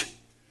change.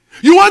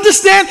 You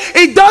understand?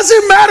 It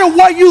doesn't matter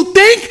what you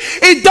think.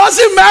 It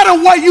doesn't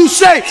matter what you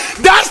say.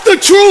 That's the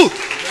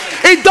truth.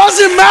 It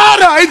doesn't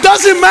matter. It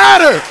doesn't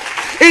matter.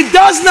 It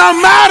does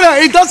not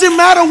matter. It doesn't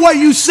matter what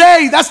you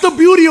say. That's the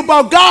beauty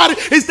about God,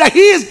 is that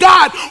he is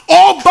God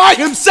all by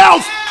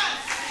himself.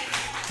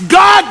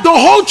 God, the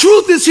whole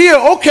truth is here.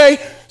 Okay,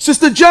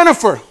 Sister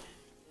Jennifer.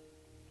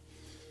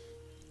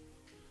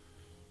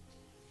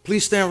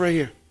 Please stand right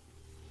here.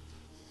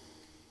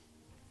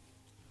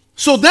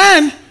 So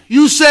then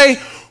you say,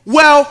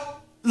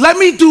 well, let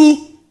me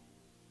do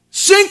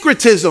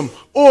syncretism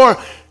or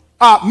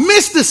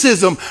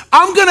mysticism.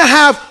 I'm going to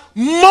have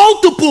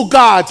multiple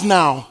gods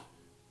now,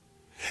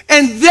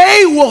 and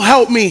they will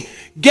help me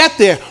get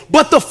there.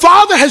 But the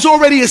Father has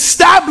already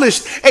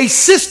established a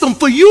system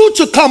for you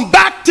to come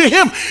back to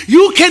him.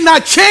 You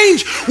cannot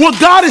change what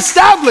God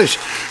established.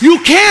 You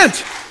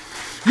can't.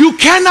 You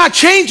cannot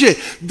change it.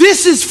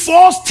 This is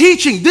false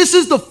teaching. This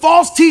is the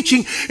false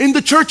teaching in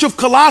the church of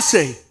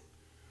Colossae,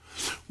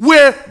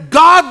 where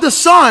God the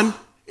Son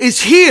is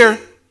here,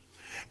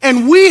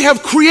 and we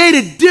have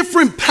created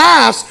different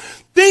paths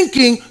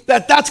thinking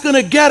that that's going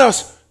to get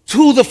us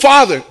to the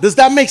Father. Does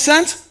that make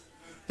sense?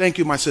 Thank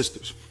you, my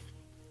sisters.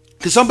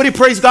 Can somebody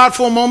praise God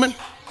for a moment?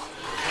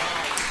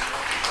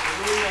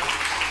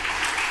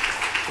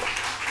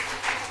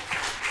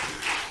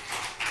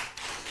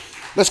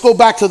 Let's go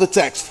back to the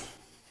text.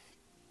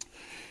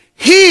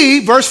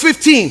 He, verse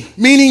 15,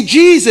 meaning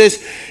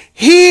Jesus,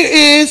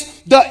 he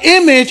is the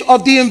image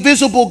of the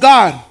invisible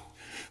God,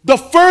 the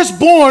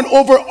firstborn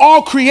over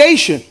all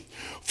creation.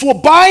 For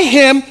by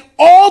him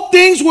all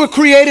things were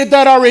created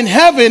that are in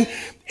heaven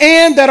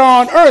and that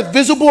are on earth,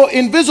 visible,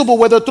 invisible,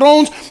 whether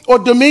thrones or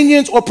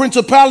dominions or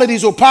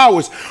principalities or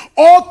powers.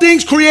 All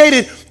things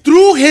created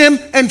through him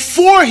and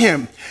for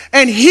him.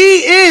 And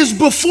he is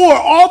before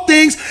all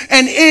things,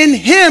 and in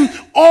him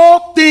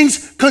all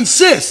things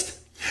consist.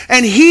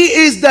 And he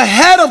is the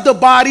head of the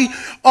body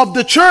of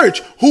the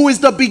church, who is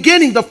the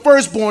beginning, the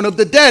firstborn of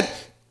the dead,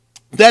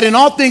 that in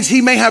all things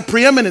he may have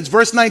preeminence.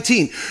 Verse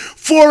 19.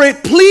 For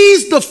it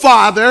pleased the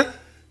Father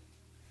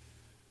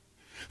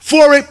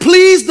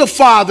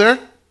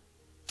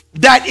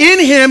that in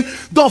him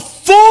the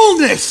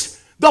fullness,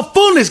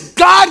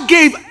 God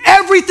gave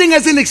everything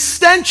as an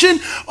extension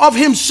of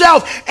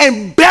himself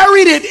and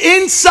buried it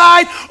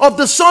inside of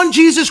the Son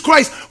Jesus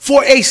Christ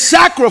for a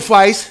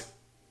sacrifice,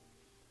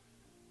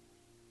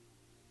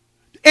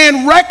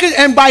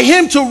 and by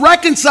him to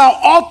reconcile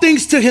all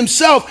things to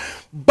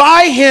himself,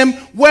 by him,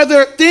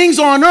 whether things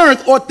on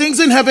earth or things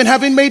in heaven,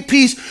 having made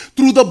peace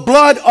through the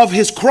blood of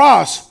his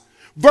cross.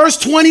 Verse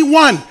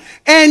 21,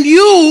 and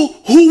you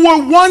who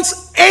were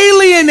once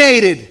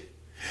alienated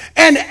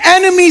and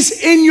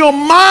enemies in your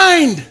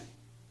mind,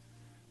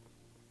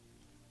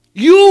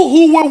 you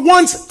who were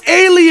once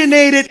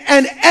alienated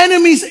and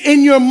enemies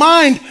in your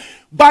mind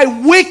by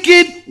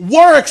wicked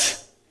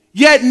works,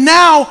 yet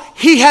now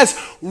he has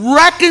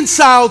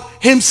reconciled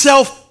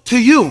himself to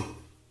you.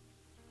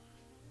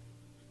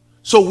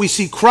 So we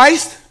see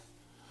Christ,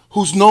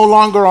 who's no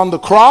longer on the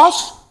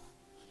cross.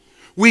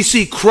 We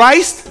see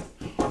Christ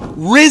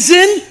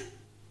risen,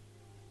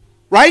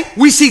 right?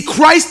 We see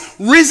Christ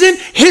risen.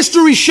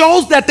 History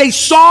shows that they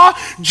saw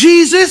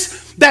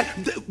Jesus, that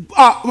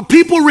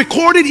people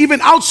recorded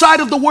even outside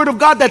of the Word of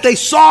God that they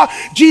saw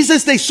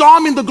Jesus. They saw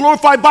him in the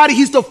glorified body.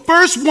 He's the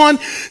first one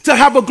to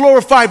have a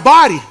glorified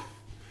body.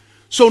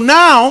 So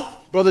now,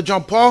 Brother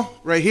John Paul,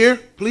 right here,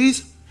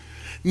 please.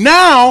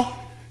 Now,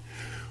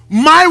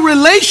 my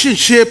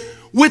relationship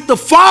with the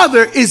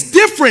Father is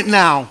different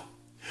now.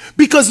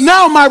 Because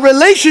now my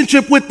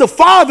relationship with the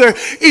Father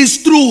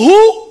is through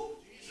who?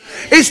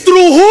 It's through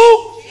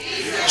who?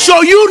 Jesus.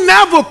 So you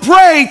never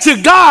pray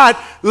to God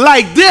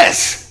like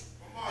this.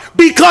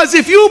 Because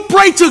if you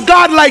pray to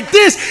God like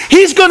this,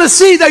 he's going to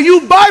see that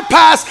you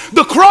bypass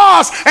the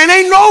cross, and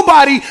ain't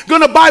nobody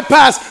going to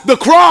bypass the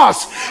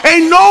cross.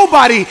 Ain't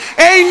nobody.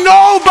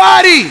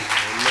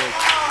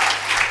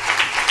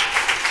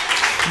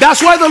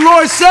 That's why the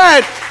Lord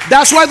said,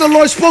 that's why the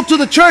Lord spoke to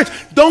the church.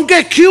 Don't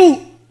get cute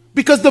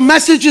because the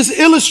message is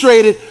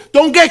illustrated.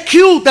 Don't get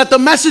cute that the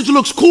message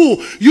looks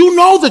cool. You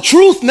know the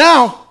truth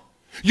now.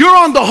 You're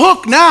on the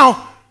hook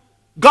now.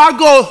 God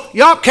goes,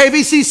 yup,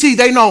 KVCC,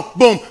 they know.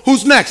 Boom.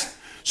 Who's next?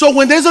 So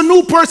when there's a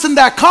new person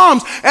that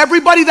comes,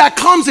 everybody that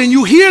comes and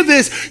you hear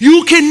this,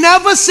 you can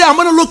never say, I'm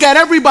going to look at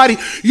everybody.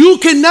 You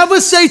can never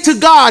say to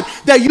God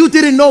that you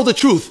didn't know the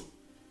truth.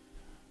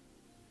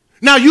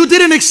 Now, you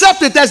didn't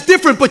accept it. That's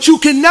different. But you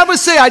can never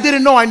say, I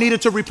didn't know I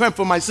needed to repent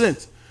for my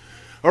sins.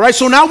 All right.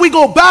 So now we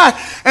go back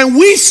and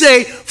we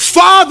say,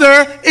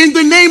 Father, in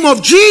the name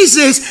of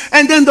Jesus.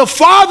 And then the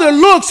Father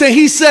looks and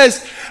he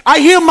says, I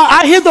hear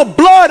the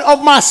blood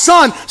of my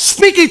son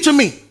speaking to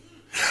me.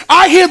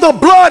 I hear the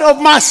blood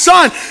of my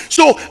son.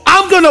 So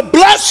I'm going to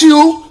bless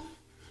you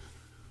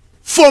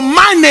for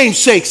my name's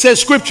sake,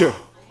 says scripture.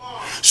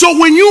 So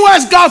when you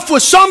ask God for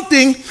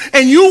something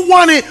and you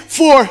want it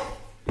for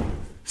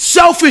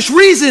selfish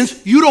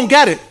reasons, you don't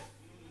get it.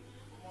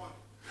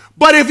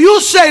 But if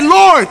you say,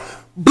 Lord,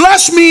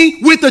 bless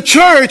me with a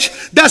church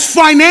that's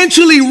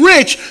financially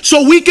rich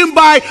so we can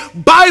buy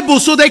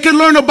Bibles so they can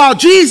learn about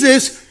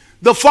Jesus,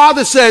 the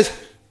Father says,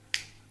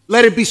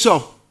 let it be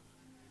so.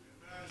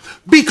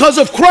 Because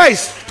of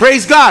Christ.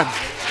 Praise God.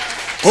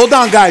 Hold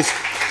on, guys.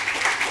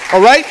 All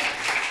right.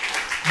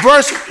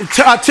 Verse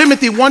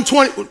Timothy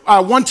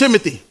 1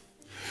 Timothy.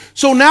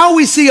 So now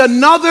we see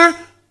another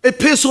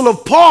epistle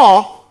of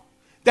Paul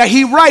that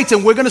he writes,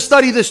 and we're going to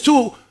study this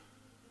too.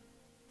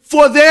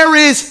 For there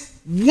is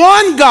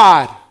one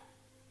God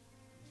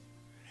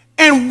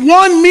and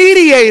one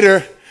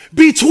mediator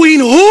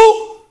between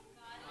who?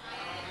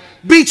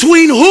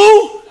 Between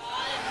who?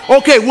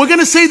 Okay, we're going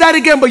to say that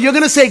again, but you're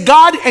going to say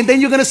God, and then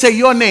you're going to say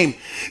your name.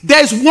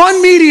 There's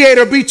one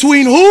mediator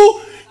between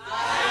who?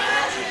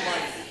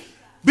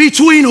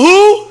 Between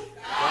who?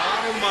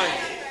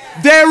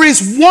 There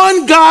is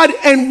one God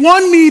and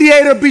one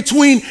mediator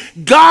between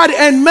God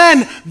and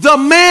men, the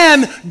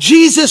man,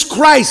 Jesus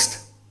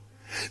Christ.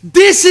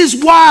 This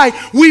is why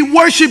we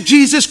worship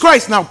Jesus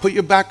Christ. Now put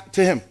your back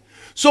to him.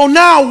 So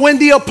now when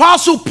the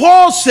Apostle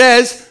Paul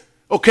says,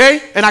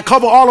 okay, and I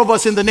cover all of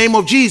us in the name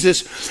of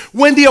Jesus,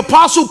 when the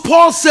Apostle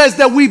Paul says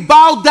that we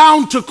bow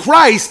down to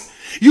Christ,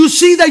 you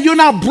see that you're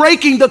not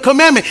breaking the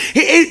commandment.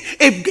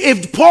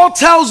 If Paul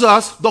tells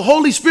us, the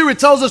Holy Spirit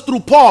tells us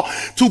through Paul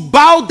to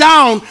bow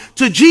down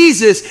to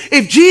Jesus,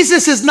 if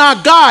Jesus is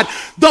not God,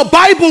 the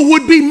Bible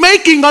would be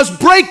making us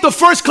break the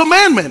first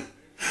commandment.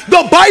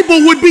 The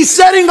Bible would be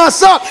setting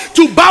us up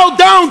to bow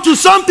down to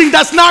something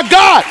that's not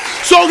God.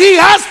 So he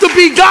has to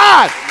be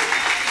God.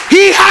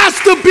 He has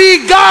to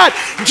be God.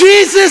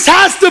 Jesus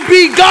has to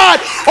be God,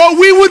 or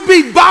we would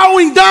be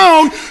bowing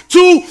down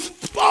to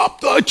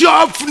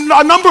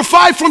number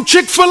 5 from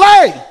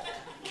Chick-fil-A.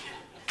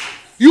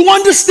 You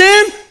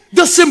understand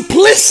the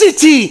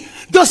simplicity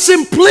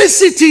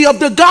of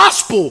the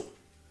gospel.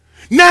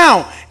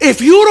 Now, if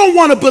you don't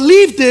want to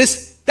believe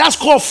this, that's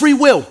called free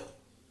will.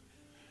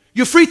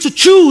 You're free to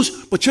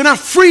choose, but you're not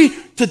free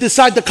to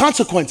decide the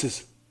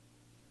consequences.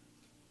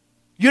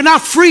 You're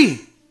not free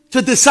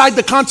to decide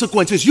the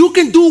consequences. You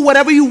can do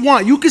whatever you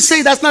want. You can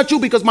say that's not true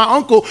because my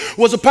uncle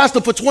was a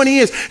pastor for 20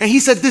 years and he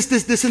said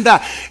this, and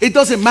that. It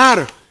doesn't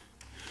matter.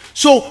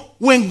 So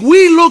when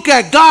we look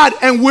at God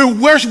and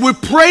we're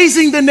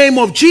praising the name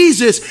of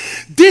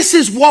Jesus, this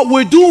is what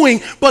we're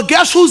doing. But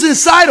guess who's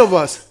inside of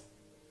us?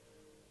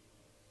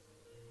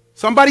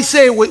 Somebody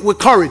say it with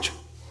courage.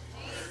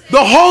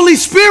 The Holy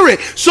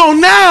Spirit. So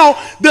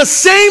now the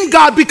same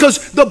God,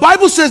 because the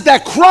Bible says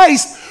that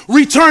Christ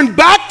returned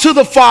back to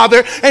the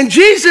Father, and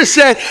Jesus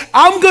said,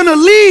 I'm going to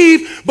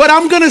leave, but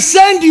I'm going to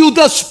send you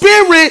the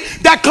Spirit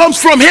that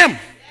comes from him.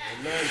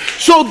 Amen.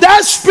 So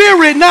that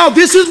Spirit, now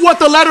this is what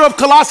the letter of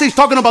Colossae is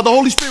talking about. The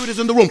Holy Spirit is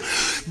in the room.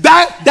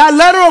 That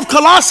letter of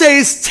Colossae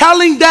is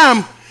telling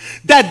them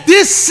that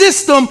this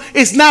system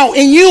is now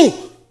in you.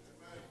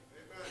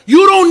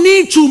 You don't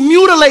need to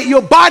mutilate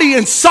your body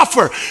and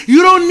suffer.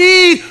 You don't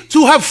need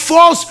to have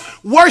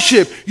false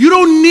worship. You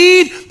don't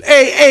need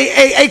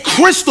a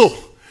crystal.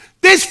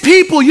 There's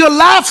people, you're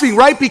laughing,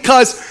 right?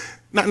 Because,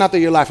 not that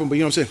you're laughing, but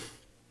you know what I'm saying.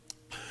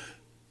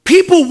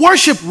 People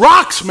worship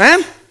rocks,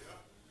 man.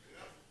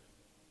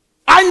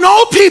 I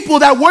know people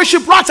that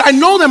worship rocks. I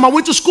know them. I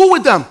went to school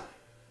with them.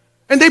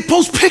 And they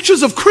post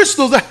pictures of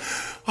crystals.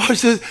 It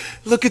says,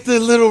 look at the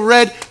little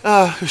red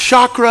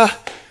chakra.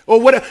 Or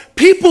whatever.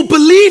 People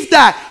believe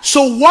that.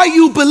 So what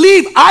you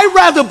believe, I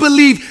rather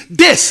believe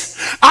this.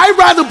 I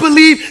rather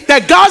believe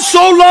that God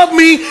so loved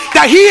me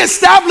that he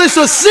established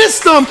a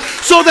system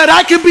so that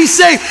I can be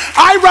saved.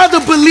 I rather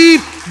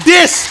believe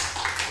this.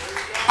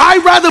 I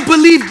rather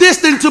believe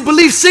this than to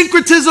believe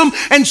syncretism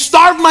and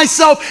starve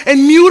myself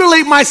and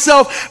mutilate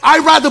myself. I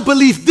rather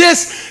believe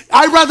this.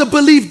 I rather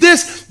believe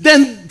this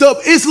than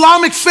the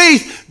Islamic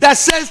faith that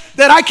says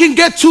that I can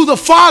get to the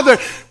Father.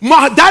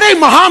 That ain't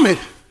Muhammad.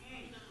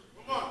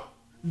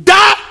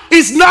 That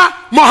is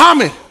not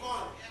Muhammad.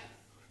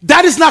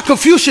 That is not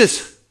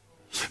Confucius.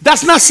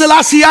 That's not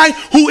Selassie,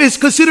 who is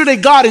considered a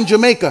god in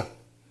Jamaica.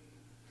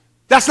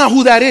 That's not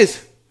who that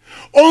is.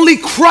 Only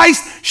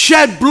Christ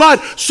shed blood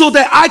so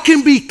that I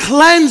can be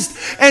cleansed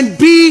and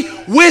be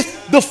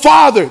with the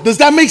Father. Does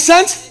that make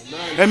sense?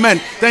 Amen.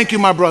 Amen. Thank you,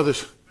 my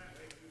brothers.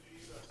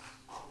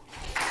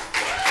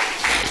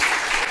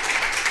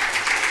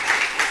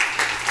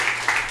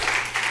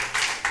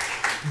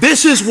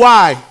 This is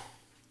why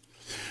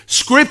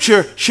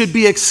Scripture should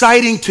be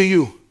exciting to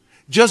you,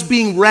 just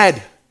being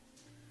read.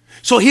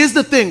 So here's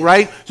the thing,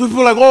 right? So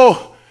people are like,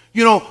 oh,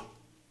 you know,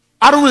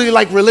 I don't really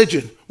like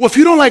religion. Well, if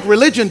you don't like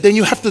religion, then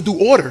you have to do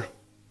order.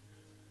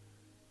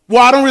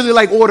 Well, I don't really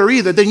like order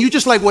either. Then you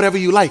just like whatever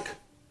you like.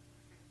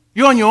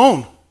 You're on your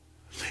own.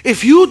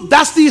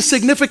 That's the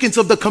significance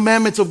of the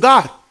commandments of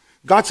God.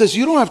 God says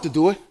you don't have to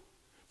do it,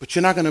 but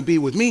you're not going to be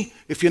with me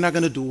if you're not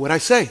going to do what I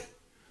say.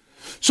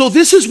 So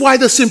this is why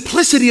the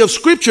simplicity of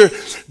Scripture,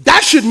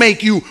 that should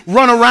make you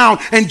run around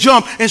and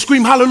jump and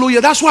scream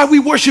hallelujah. That's why we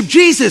worship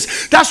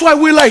Jesus. That's why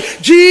we're like,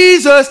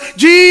 Jesus,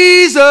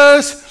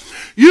 Jesus,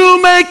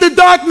 you make the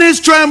darkness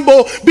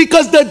tremble,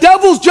 because the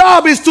devil's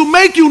job is to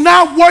make you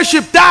not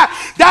worship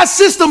that. That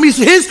system is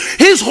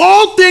his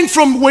whole thing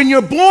from when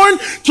you're born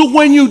to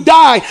when you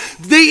die.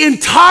 The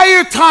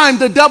entire time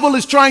the devil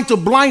is trying to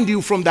blind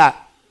you from that.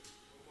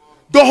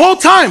 The whole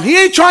time.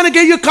 He ain't trying to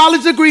get you a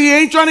college degree. He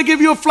ain't trying to give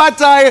you a flat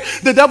tire.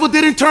 The devil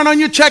didn't turn on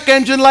your check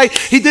engine light.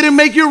 He didn't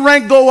make your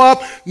rent go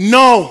up.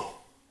 No.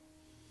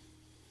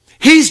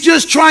 He's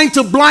just trying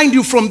to blind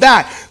you from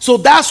that. So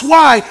that's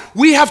why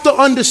we have to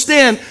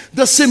understand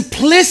the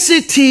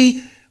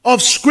simplicity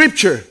of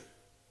Scripture.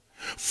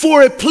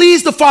 For it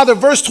pleased the Father,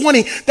 verse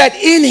 20, that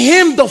in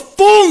him the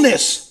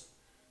fullness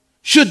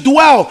should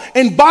dwell,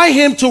 and by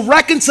him to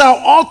reconcile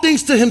all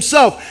things to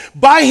himself.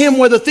 By him,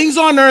 whether things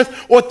on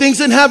earth or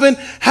things in heaven,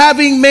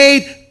 having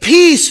made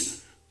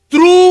peace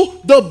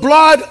through the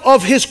blood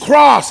of his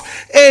cross.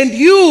 And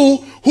you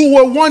who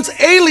were once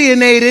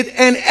alienated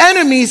and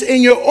enemies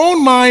in your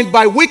own mind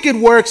by wicked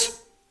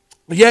works,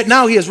 yet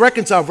now he has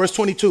reconciled, verse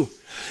 22,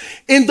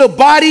 in the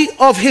body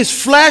of his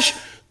flesh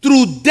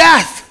through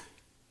death,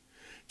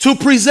 to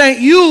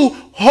present you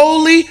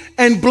holy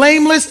and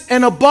blameless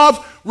and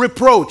above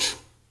reproach.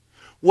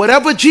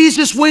 Whatever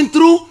Jesus went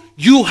through,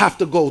 you have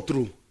to go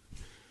through.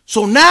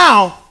 So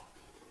now,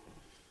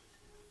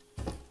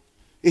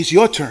 it's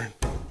your turn.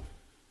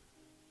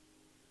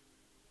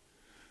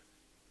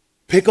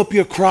 Pick up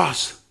your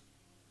cross.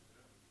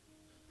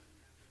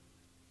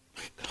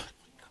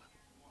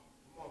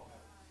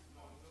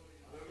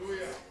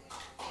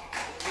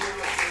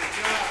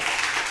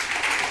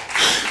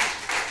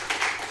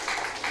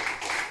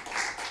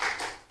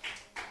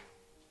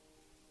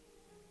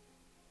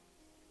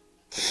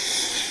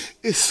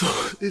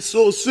 It's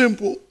so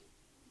simple.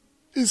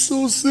 It's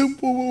so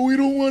simple, but we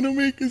don't want to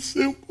make it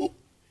simple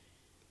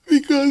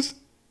because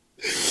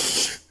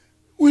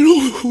we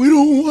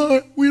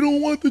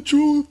don't want the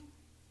truth.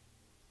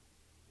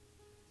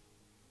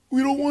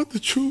 We don't want the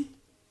truth.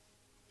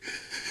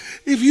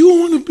 If you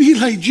want to be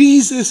like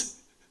Jesus,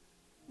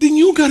 then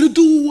you got to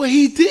do what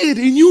he did,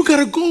 and you got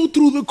to go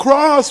through the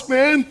cross,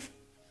 man.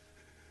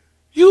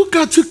 You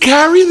got to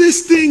carry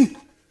this thing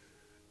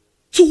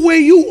to where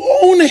you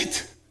own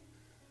it.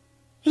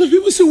 And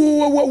people say,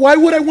 well, why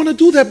would I want to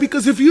do that?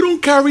 Because if you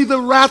don't carry the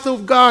wrath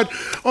of God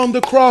on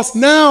the cross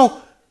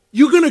now,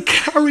 you're going to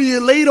carry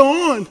it later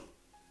on.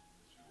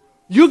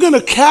 You're going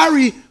to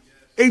carry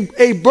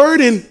a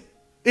burden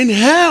in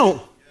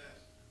hell.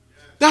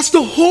 That's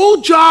the whole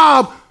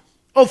job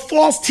of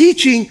false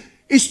teaching,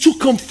 is to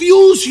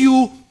confuse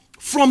you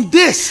from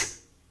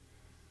this.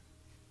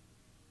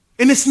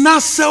 And it's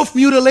not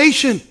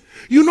self-mutilation.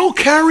 You know,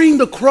 carrying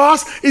the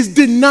cross is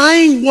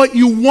denying what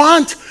you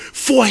want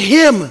for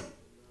him.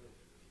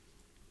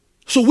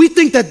 So we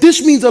think that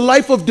this means a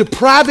life of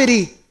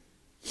depravity.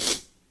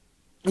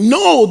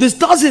 No, this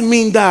doesn't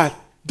mean that.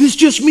 This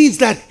just means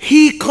that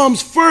he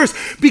comes first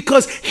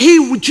because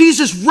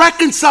Jesus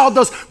reconciled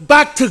us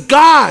back to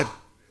God.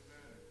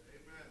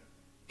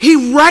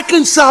 He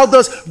reconciled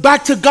us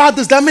back to God.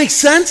 Does that make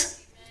sense?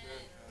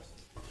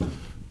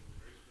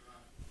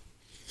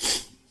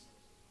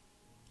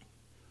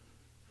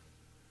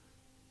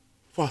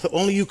 Father,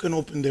 only you can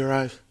open their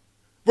eyes.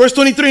 Verse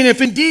 23, and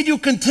if indeed you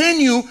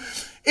continue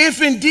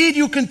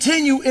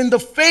in the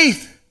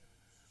faith,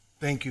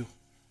 thank you.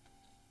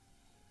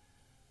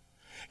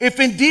 If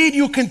indeed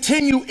you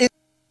continue in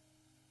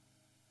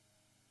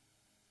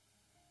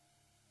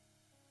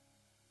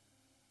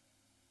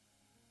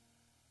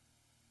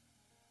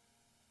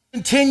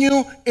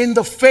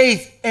the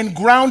faith and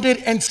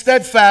grounded and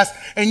steadfast,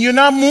 and you're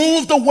not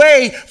moved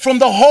away from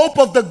the hope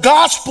of the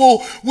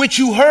gospel which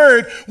you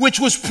heard, which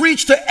was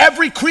preached to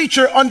every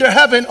creature under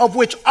heaven, of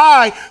which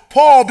I,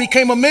 Paul,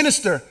 became a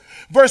minister.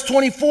 Verse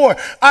 24,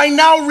 I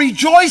now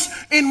rejoice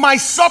in my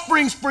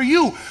sufferings for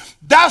you.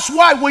 That's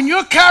why when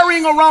you're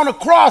carrying around a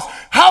cross,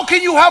 how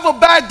can you have a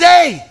bad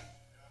day?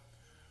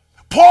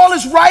 Paul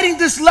is writing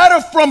this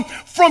letter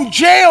from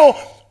jail.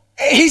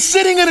 He's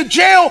sitting in a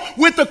jail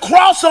with the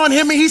cross on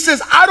him, and he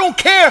says, I don't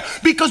care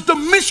because the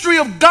mystery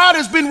of God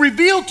has been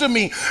revealed to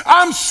me.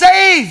 I'm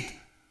saved.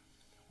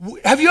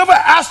 Have you ever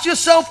asked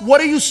yourself, what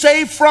are you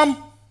saved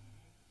from?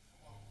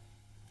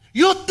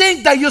 You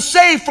think that you're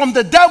saved from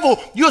the devil.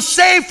 You're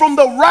saved from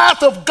the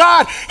wrath of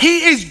God.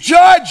 He is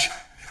judge.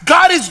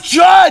 God is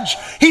judge.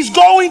 He's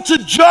going to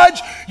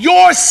judge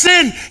your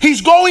sin. He's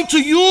going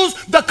to use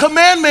the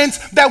commandments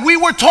that we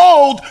were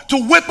told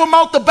to whip them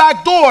out the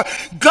back door.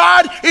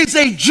 God is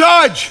a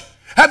judge.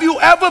 Have you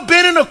ever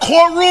been in a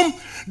courtroom?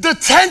 The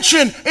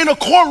tension in a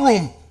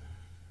courtroom.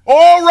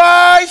 All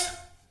rise.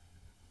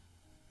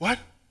 What?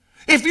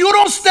 If you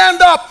don't stand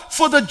up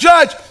for the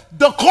judge,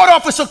 the court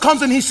officer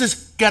comes and he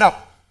says, get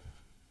up.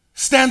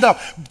 Stand up.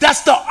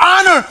 That's the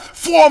honor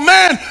for a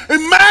man.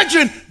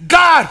 Imagine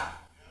God.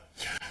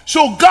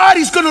 So God,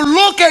 he's going to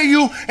look at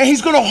you and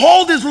he's going to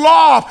hold his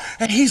law up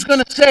and he's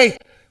going to say,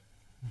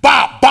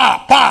 ba,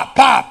 ba, ba,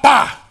 ba,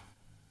 ba.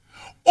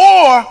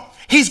 Or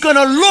he's going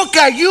to look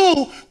at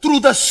you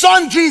through the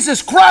Son,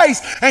 Jesus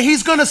Christ, and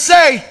he's going to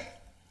say,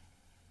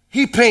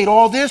 he paid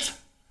all this.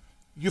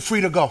 You're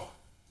free to go.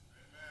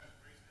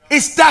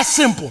 It's that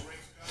simple.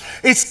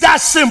 It's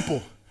that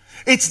simple.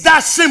 It's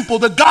that simple.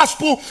 The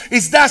gospel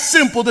is that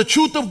simple. The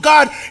truth of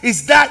God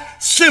is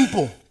that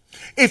simple.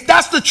 If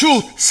that's the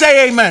truth,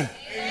 say amen.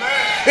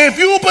 Amen. If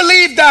you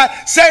believe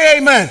that, say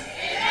amen.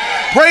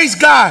 Amen. Praise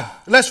God.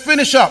 Let's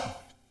finish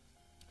up.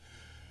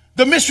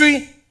 The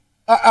mystery,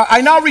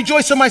 I now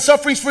rejoice in my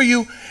sufferings for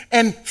you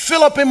and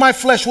fill up in my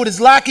flesh what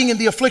is lacking in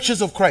the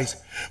afflictions of Christ.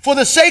 For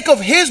the sake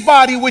of his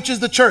body, which is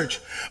the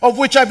church, of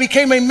which I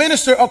became a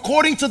minister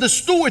according to the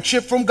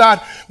stewardship from God,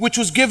 which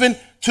was given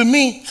to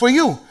me for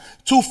you,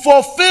 to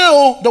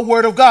fulfill the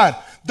word of God.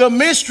 The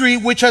mystery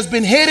which has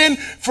been hidden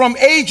from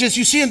ages.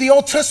 You see, in the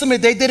Old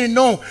Testament, they didn't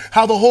know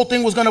how the whole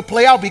thing was going to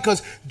play out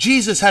because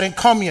Jesus hadn't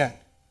come yet.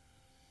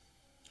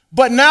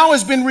 But now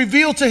has been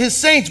revealed to his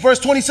saints. Verse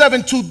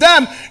 27, to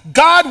them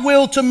God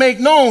willed to make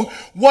known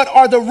what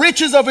are the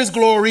riches of his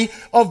glory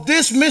of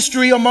this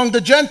mystery among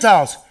the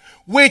Gentiles,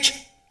 which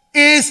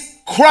is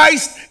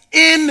Christ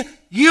in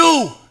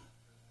you.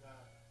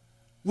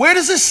 Where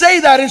does it say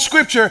that in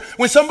scripture?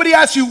 When somebody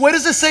asks you, where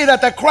does it say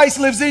that Christ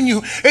lives in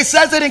you? It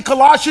says it in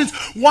Colossians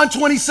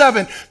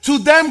 1:27. To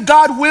them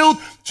God willed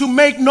to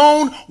make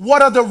known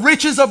what are the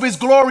riches of his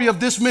glory of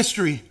this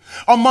mystery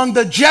among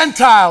the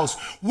Gentiles,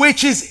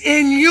 which is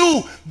in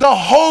you, the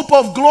hope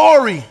of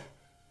glory.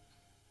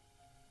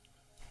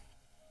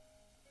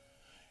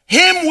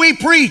 Him we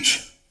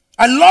preach.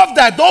 I love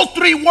that. Those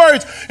three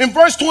words in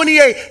verse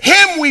 28.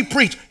 Him we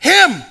preach.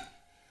 Him.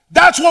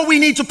 That's what we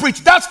need to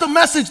preach. That's the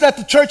message that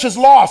the church has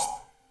lost.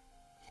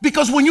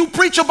 Because when you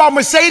preach about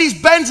Mercedes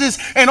Benzes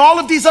and all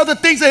of these other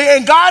things,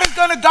 and God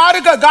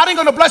ain't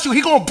gonna bless you.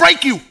 He's gonna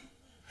break you.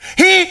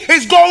 He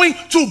is going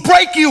to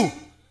break you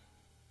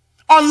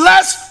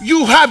unless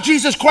you have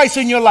Jesus Christ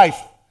in your life.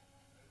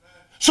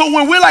 So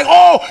when we're like,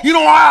 oh, you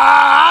know,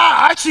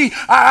 I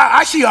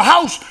see a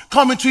house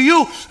coming to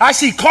you. I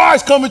see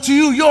cars coming to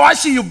you. Yo, I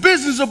see your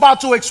business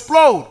about to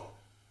explode.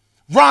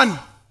 Run.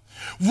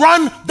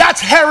 Run.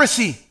 That's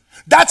heresy.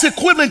 That's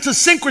equivalent to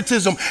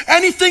syncretism.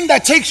 Anything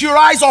that takes your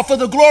eyes off of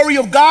the glory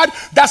of God,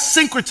 that's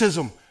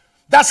syncretism.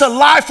 That's a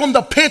lie from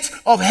the pits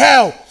of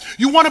hell.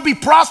 You want to be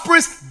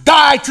prosperous?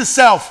 Die to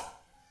self.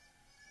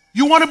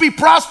 You want to be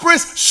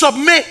prosperous?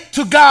 Submit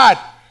to God.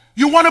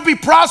 You want to be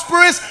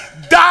prosperous?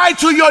 Die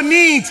to your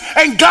needs,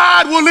 and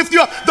God will lift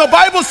you up. The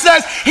Bible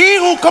says,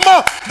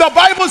 the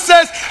Bible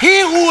says,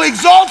 he who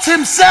exalts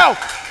himself,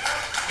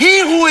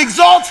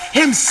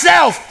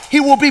 he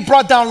will be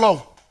brought down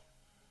low.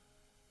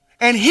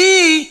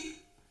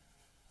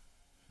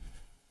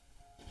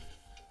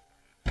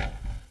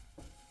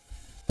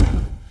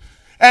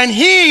 And And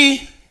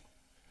he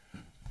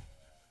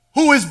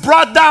who is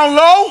brought down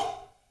low,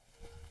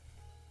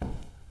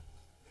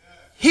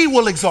 he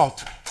will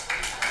exalt.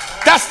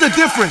 That's the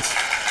difference.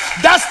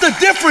 That's the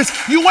difference.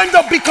 You end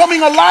up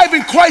becoming alive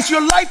in Christ.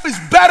 Your life is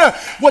better.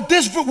 What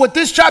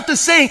this chapter is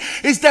saying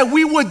is that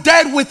we were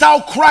dead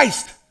without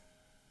Christ.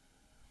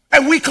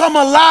 And we come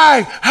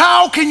alive.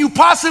 How can you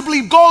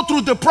possibly go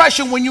through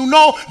depression when you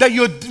know that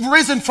you're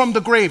risen from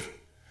the grave?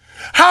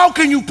 How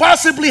can you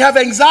possibly have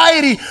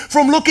anxiety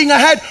from looking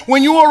ahead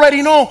when you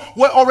already know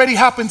what already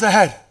happens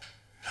ahead?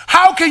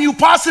 How can you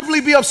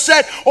possibly be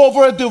upset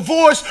over a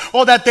divorce,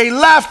 or that they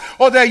left,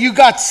 or that you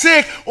got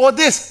sick, or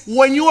this,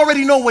 when you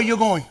already know where you're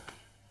going?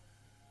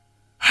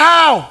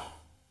 How?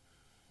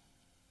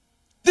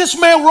 This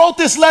man wrote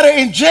this letter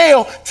in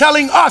jail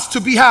telling us to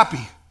be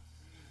happy.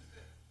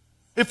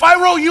 If I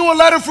wrote you a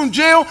letter from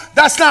jail,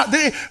 that's not,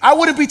 I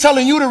wouldn't be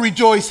telling you to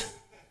rejoice.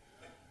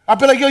 I'd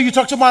be like, yo, you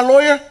talk to my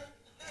lawyer?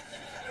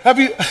 Have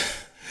you?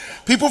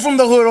 People from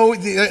the hood,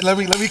 let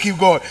me keep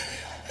going.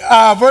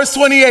 Verse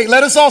 28,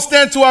 let us all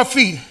stand to our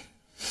feet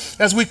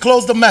as we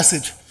close the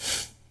message.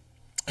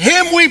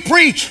 Him we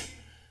preach.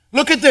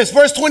 Look at this,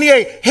 verse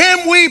 28.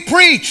 Him we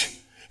preach.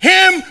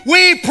 Him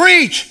we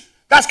preach.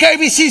 That's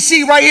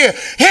KVCC right here.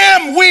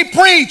 Him we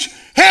preach.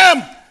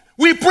 Him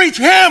we preach.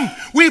 Him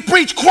we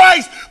preach.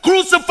 Christ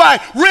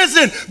crucified,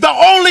 risen, the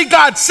only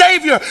God,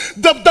 Savior,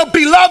 the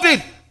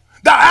beloved,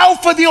 the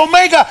Alpha, the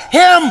Omega.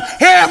 Him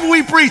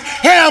we preach.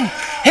 Him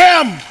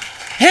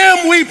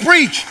we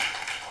preach.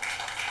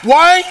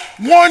 Why?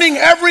 Warning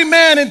every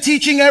man and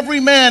teaching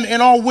every man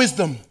in all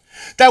wisdom,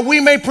 that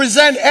we may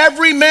present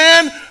every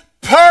man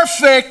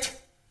perfect.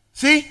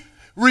 See?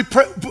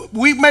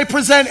 We may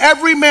present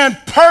every man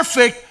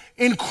perfect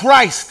in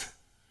Christ.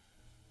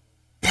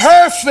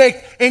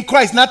 Perfect in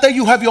Christ. Not that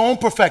you have your own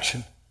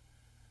perfection.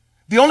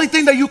 The only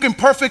thing that you can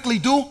perfectly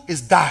do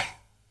is die.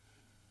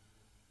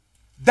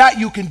 That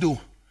you can do.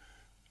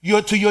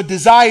 To your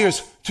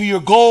desires, to your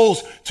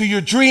goals, to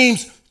your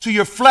dreams, to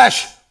your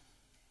flesh.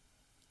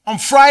 On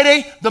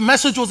Friday, the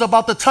message was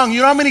about the tongue.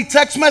 You know how many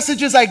text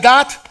messages I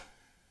got?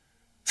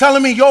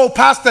 Telling me, yo,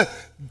 Pastor,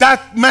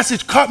 that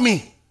message cut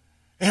me.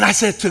 And I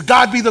said, to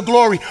God be the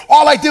glory.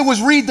 All I did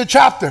was read the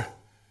chapter.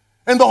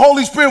 And the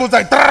Holy Spirit was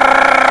like,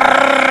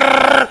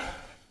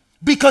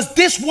 because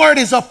this word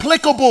is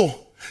applicable.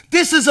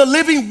 This is a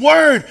living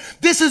word.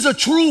 This is a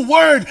true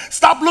word.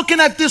 Stop looking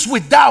at this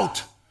with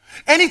doubt.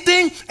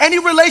 Any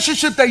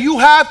relationship that you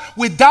have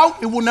with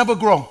doubt, it will never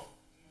grow.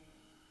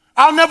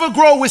 I'll never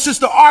grow with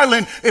Sister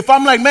Arlen if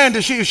I'm like, man,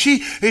 does she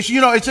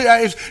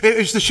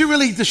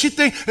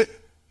think?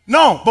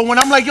 No, but when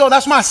I'm like, yo,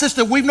 that's my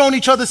sister. We've known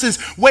each other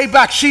since way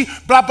back. She,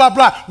 blah, blah,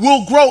 blah.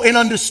 We'll grow in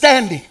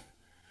understanding.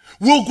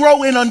 We'll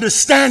grow in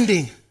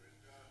understanding.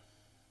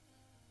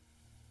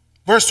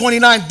 Verse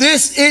 29,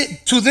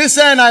 to this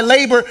end I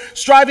labor,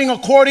 striving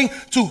according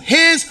to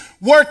his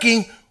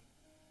working,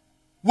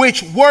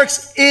 which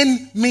works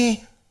in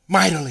me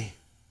mightily.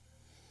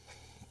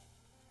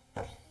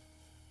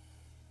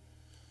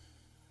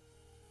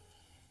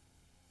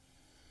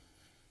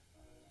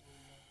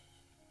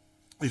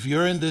 If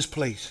you're in this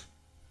place,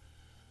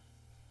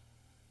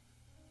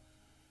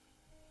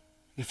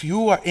 if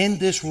you are in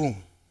this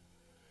room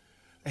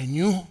and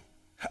you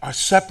are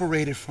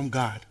separated from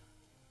God,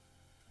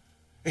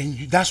 and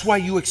that's why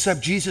you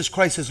accept Jesus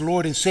Christ as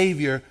Lord and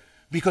Savior,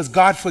 because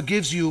God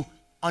forgives you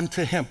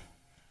unto him.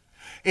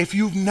 If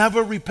you've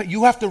never repented,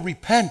 you have to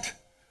repent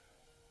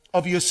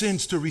of your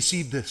sins to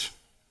receive this.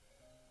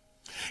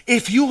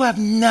 If you have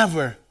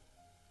never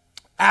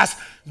asked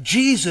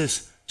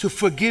Jesus to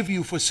forgive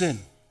you for sin,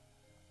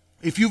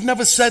 if you've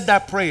never said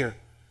that prayer,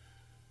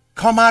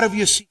 come out of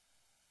your seat.